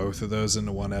condensing both of those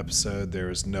into one episode, there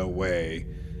is no way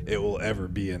it will ever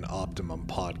be an optimum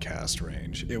podcast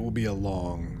range. It will be a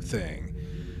long thing.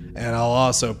 And I'll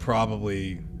also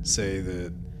probably say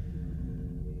that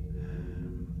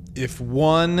if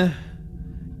one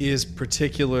is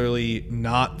particularly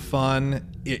not fun,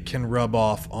 it can rub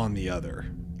off on the other.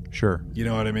 Sure. You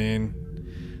know what I mean?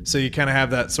 So you kind of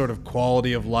have that sort of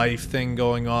quality of life thing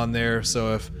going on there.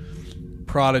 So if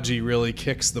Prodigy really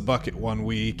kicks the bucket one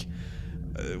week,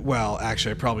 well,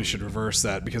 actually, I probably should reverse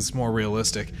that because it's more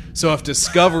realistic. So if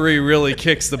Discovery really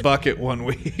kicks the bucket one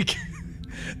week,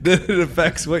 then it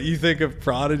affects what you think of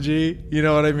Prodigy. You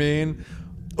know what I mean?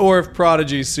 Or if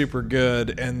Prodigy's super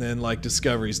good and then like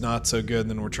Discovery's not so good,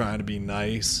 and then we're trying to be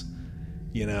nice,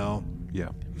 you know? Yeah.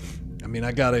 I mean,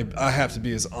 I have to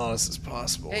be as honest as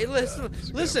possible. Hey, listen.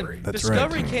 That's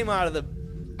Discovery right. came out of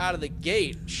the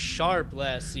gate sharp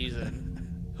last season.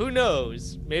 Who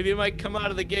knows? Maybe it might come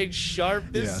out of the gate sharp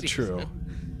this season. True.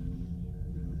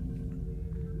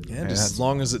 Yeah, Yeah. just as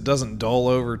long as it doesn't dull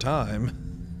over time.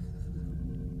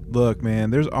 Look,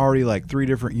 man, there's already like 3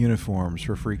 different uniforms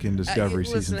for freaking Discovery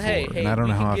season 4, and I don't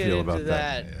know how I feel about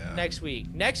that. Yeah. Next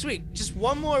week. Next week, just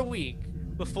one more week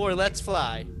before Let's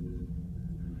Fly.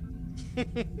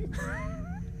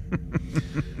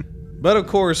 But of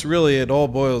course, really, it all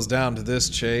boils down to this,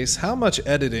 Chase. How much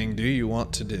editing do you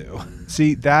want to do?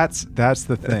 See, that's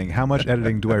the thing. How much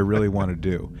editing do I really want to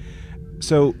do?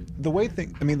 So the way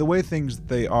things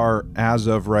they are as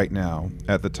of right now,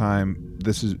 at the time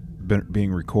this is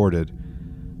being recorded,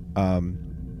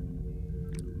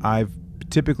 I've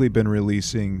typically been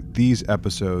releasing these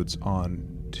episodes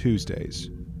on Tuesdays,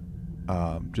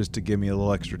 just to give me a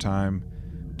little extra time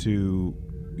to,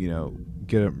 you know,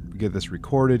 get this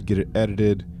recorded, get it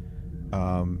edited,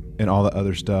 and all the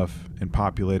other stuff, and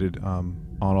populated on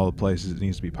all the places it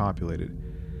needs to be populated.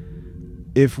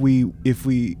 If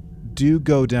we do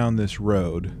go down this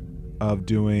road of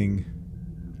doing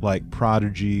like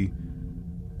Prodigy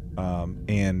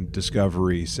and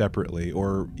Discovery separately,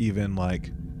 or even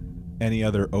like any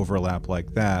other overlap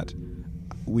like that,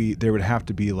 there would have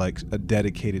to be like a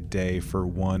dedicated day for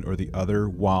one or the other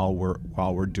while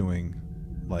we're doing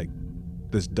like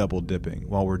this double dipping,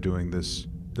 while we're doing this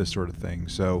sort of thing.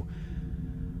 So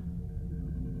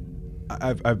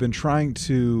I've been trying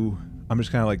to, I'm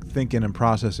just kind of like thinking and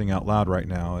processing out loud right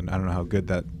now, and I don't know how good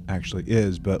that actually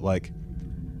is, but like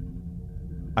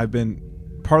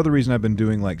part of the reason I've been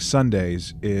doing like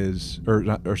Sundays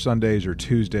or Sundays or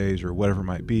Tuesdays or whatever it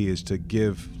might be, is to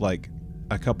give like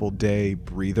a couple day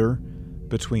breather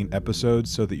between episodes,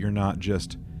 so that you're not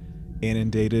just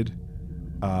inundated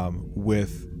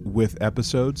with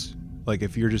episodes. Like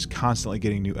if you're just constantly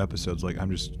getting new episodes, like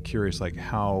I'm just curious like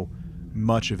how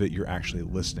much of it you're actually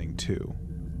listening to.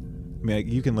 I mean,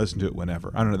 you can listen to it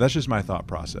whenever. I don't know. That's just my thought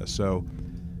process. So,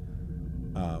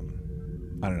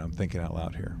 I don't know. I'm thinking out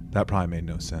loud here. That probably made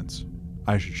no sense.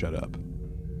 I should shut up.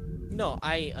 No,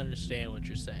 I understand what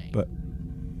you're saying. But,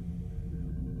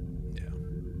 yeah.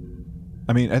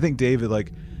 I mean, I think David,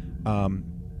 like, I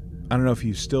don't know if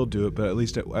you still do it, but at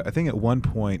least I think at one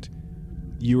point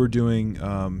you were doing,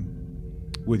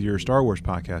 with your Star Wars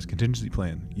podcast, Contingency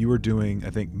Plan, you were doing, I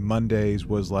think Mondays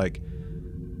was like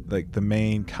the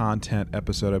main content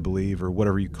episode, I believe, or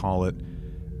whatever you call it.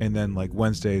 And then like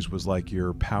Wednesdays was like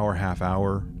your power half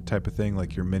hour type of thing,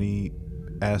 like your mini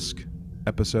esque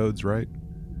episodes, right?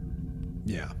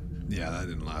 Yeah, that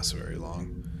didn't last very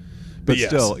long. But yes,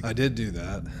 still, I did do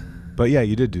that. But yeah,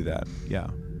 you did do that. Yeah.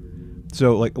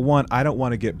 So like, one, I don't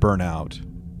want to get burnt out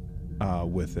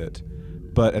with it,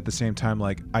 but at the same time,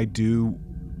 like, I do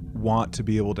want to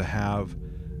be able to have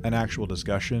an actual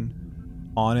discussion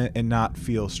on it and not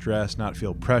feel stressed, not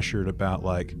feel pressured about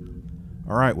like,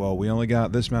 all right, well, we only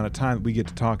got this amount of time that we get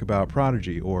to talk about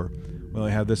Prodigy, or we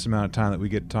only have this amount of time that we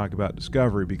get to talk about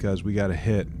Discovery because we got to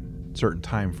hit certain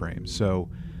time frames. So,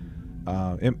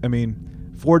 I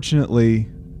mean, fortunately,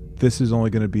 this is only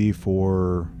going to be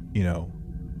for,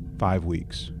 5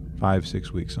 weeks,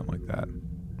 5-6 weeks, something like that,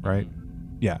 right?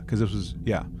 Yeah, because this was,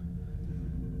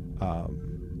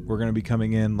 we're going to be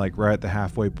coming in like right at the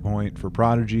halfway point for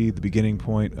Prodigy, the beginning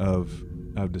point of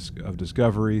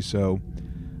Discovery. So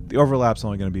the overlap's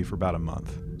only going to be for about a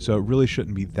month. So it really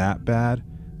shouldn't be that bad.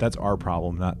 That's our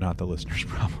problem, not the listener's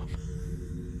problem.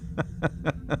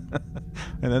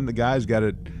 And then the guys got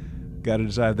to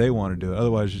decide if they want to do it.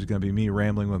 Otherwise, it's just going to be me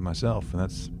rambling with myself, and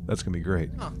that's going to be great.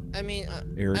 Oh,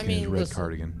 Eric in his red listen,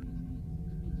 cardigan.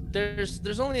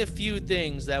 There's only a few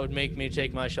things that would make me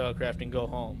take my shuttlecraft and go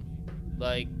home,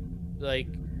 like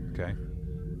Okay.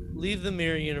 leave the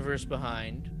mirror universe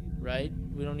behind, right?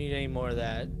 We don't need any more of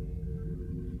that.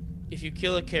 If you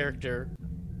kill a character,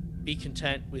 be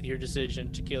content with your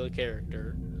decision to kill a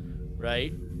character,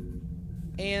 right?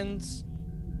 And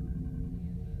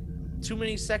too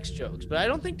many sex jokes, but I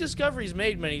don't think Discovery's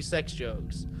made many sex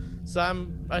jokes, so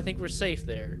I think we're safe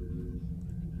there.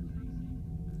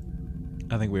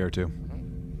 I think we are too.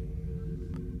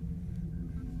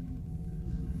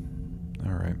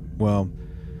 All right. Well,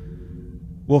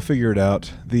 we'll figure it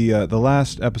out. The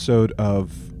last episode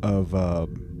of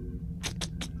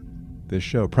this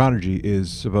show, Prodigy,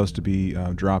 is supposed to be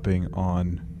dropping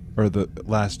on, or the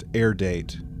last air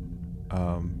date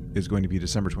is going to be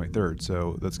December 23rd.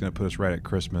 So that's going to put us right at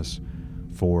Christmas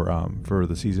for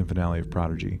the season finale of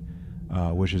Prodigy,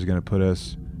 which is going to put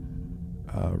us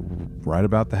right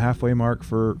about the halfway mark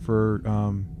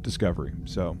for Discovery.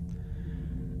 So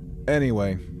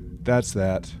anyway, that's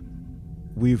that.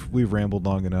 We've rambled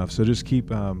long enough. So just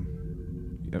keep.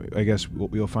 I guess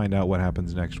we'll find out what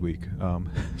happens next week,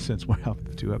 since we're out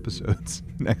the 2 episodes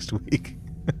next week.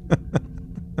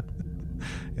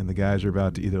 And the guys are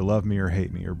about to either love me or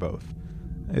hate me or both.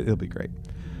 It'll be great.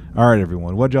 All right,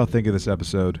 everyone. What did y'all think of this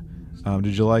episode?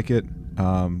 Did you like it?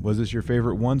 Was this your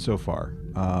favorite one so far?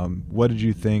 What did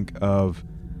you think of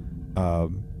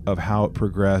how it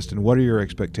progressed, and what are your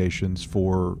expectations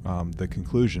for the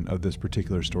conclusion of this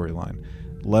particular storyline?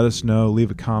 Let us know. Leave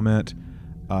a comment.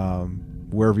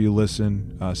 Wherever you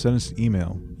listen, send us an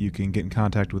email. You can get in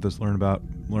contact with us, learn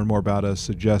more about us,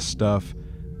 suggest stuff,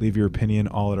 leave your opinion,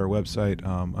 all at our website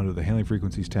under the Hailing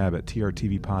Frequencies tab at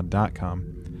trtvpod.com,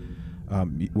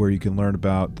 where you can learn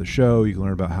about the show, you can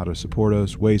learn about how to support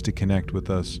us, ways to connect with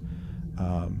us.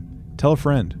 Tell a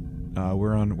friend.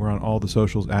 We're on all the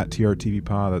socials at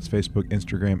trtvpod. That's Facebook,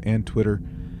 Instagram, and Twitter.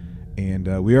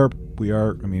 And we are.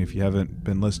 I mean, if you haven't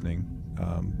been listening,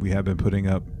 we have been putting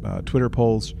up Twitter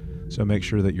polls. So make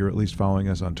sure that you're at least following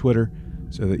us on Twitter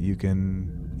so that you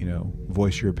can,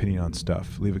 voice your opinion on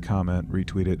stuff. Leave a comment,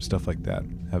 retweet it, stuff like that.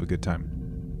 Have a good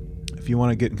time. If you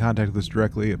want to get in contact with us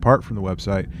directly, apart from the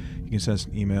website, you can send us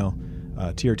an email,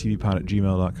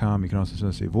 trtvpod@gmail.com. You can also send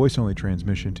us a voice-only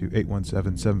transmission to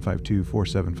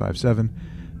 817-752-4757.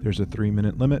 There's a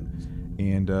 3-minute limit.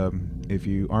 And if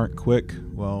you aren't quick,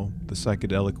 well, the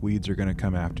psychedelic weeds are going to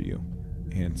come after you.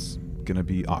 And it's going to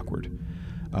be awkward.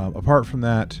 Apart from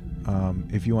that,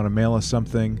 if you want to mail us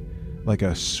something like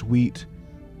a sweet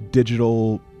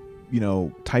digital,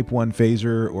 Type 1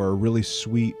 phaser or a really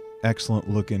sweet, excellent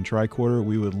looking tricorder,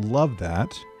 we would love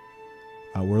that.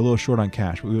 We're a little short on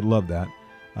cash, but we would love that.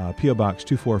 P.O. Box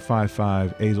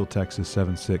 2455, Azle, Texas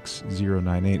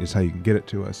 76098 is how you can get it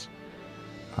to us.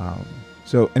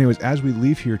 So anyways, as we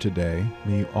leave here today,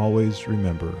 may you always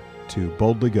remember to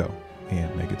boldly go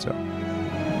and make it so.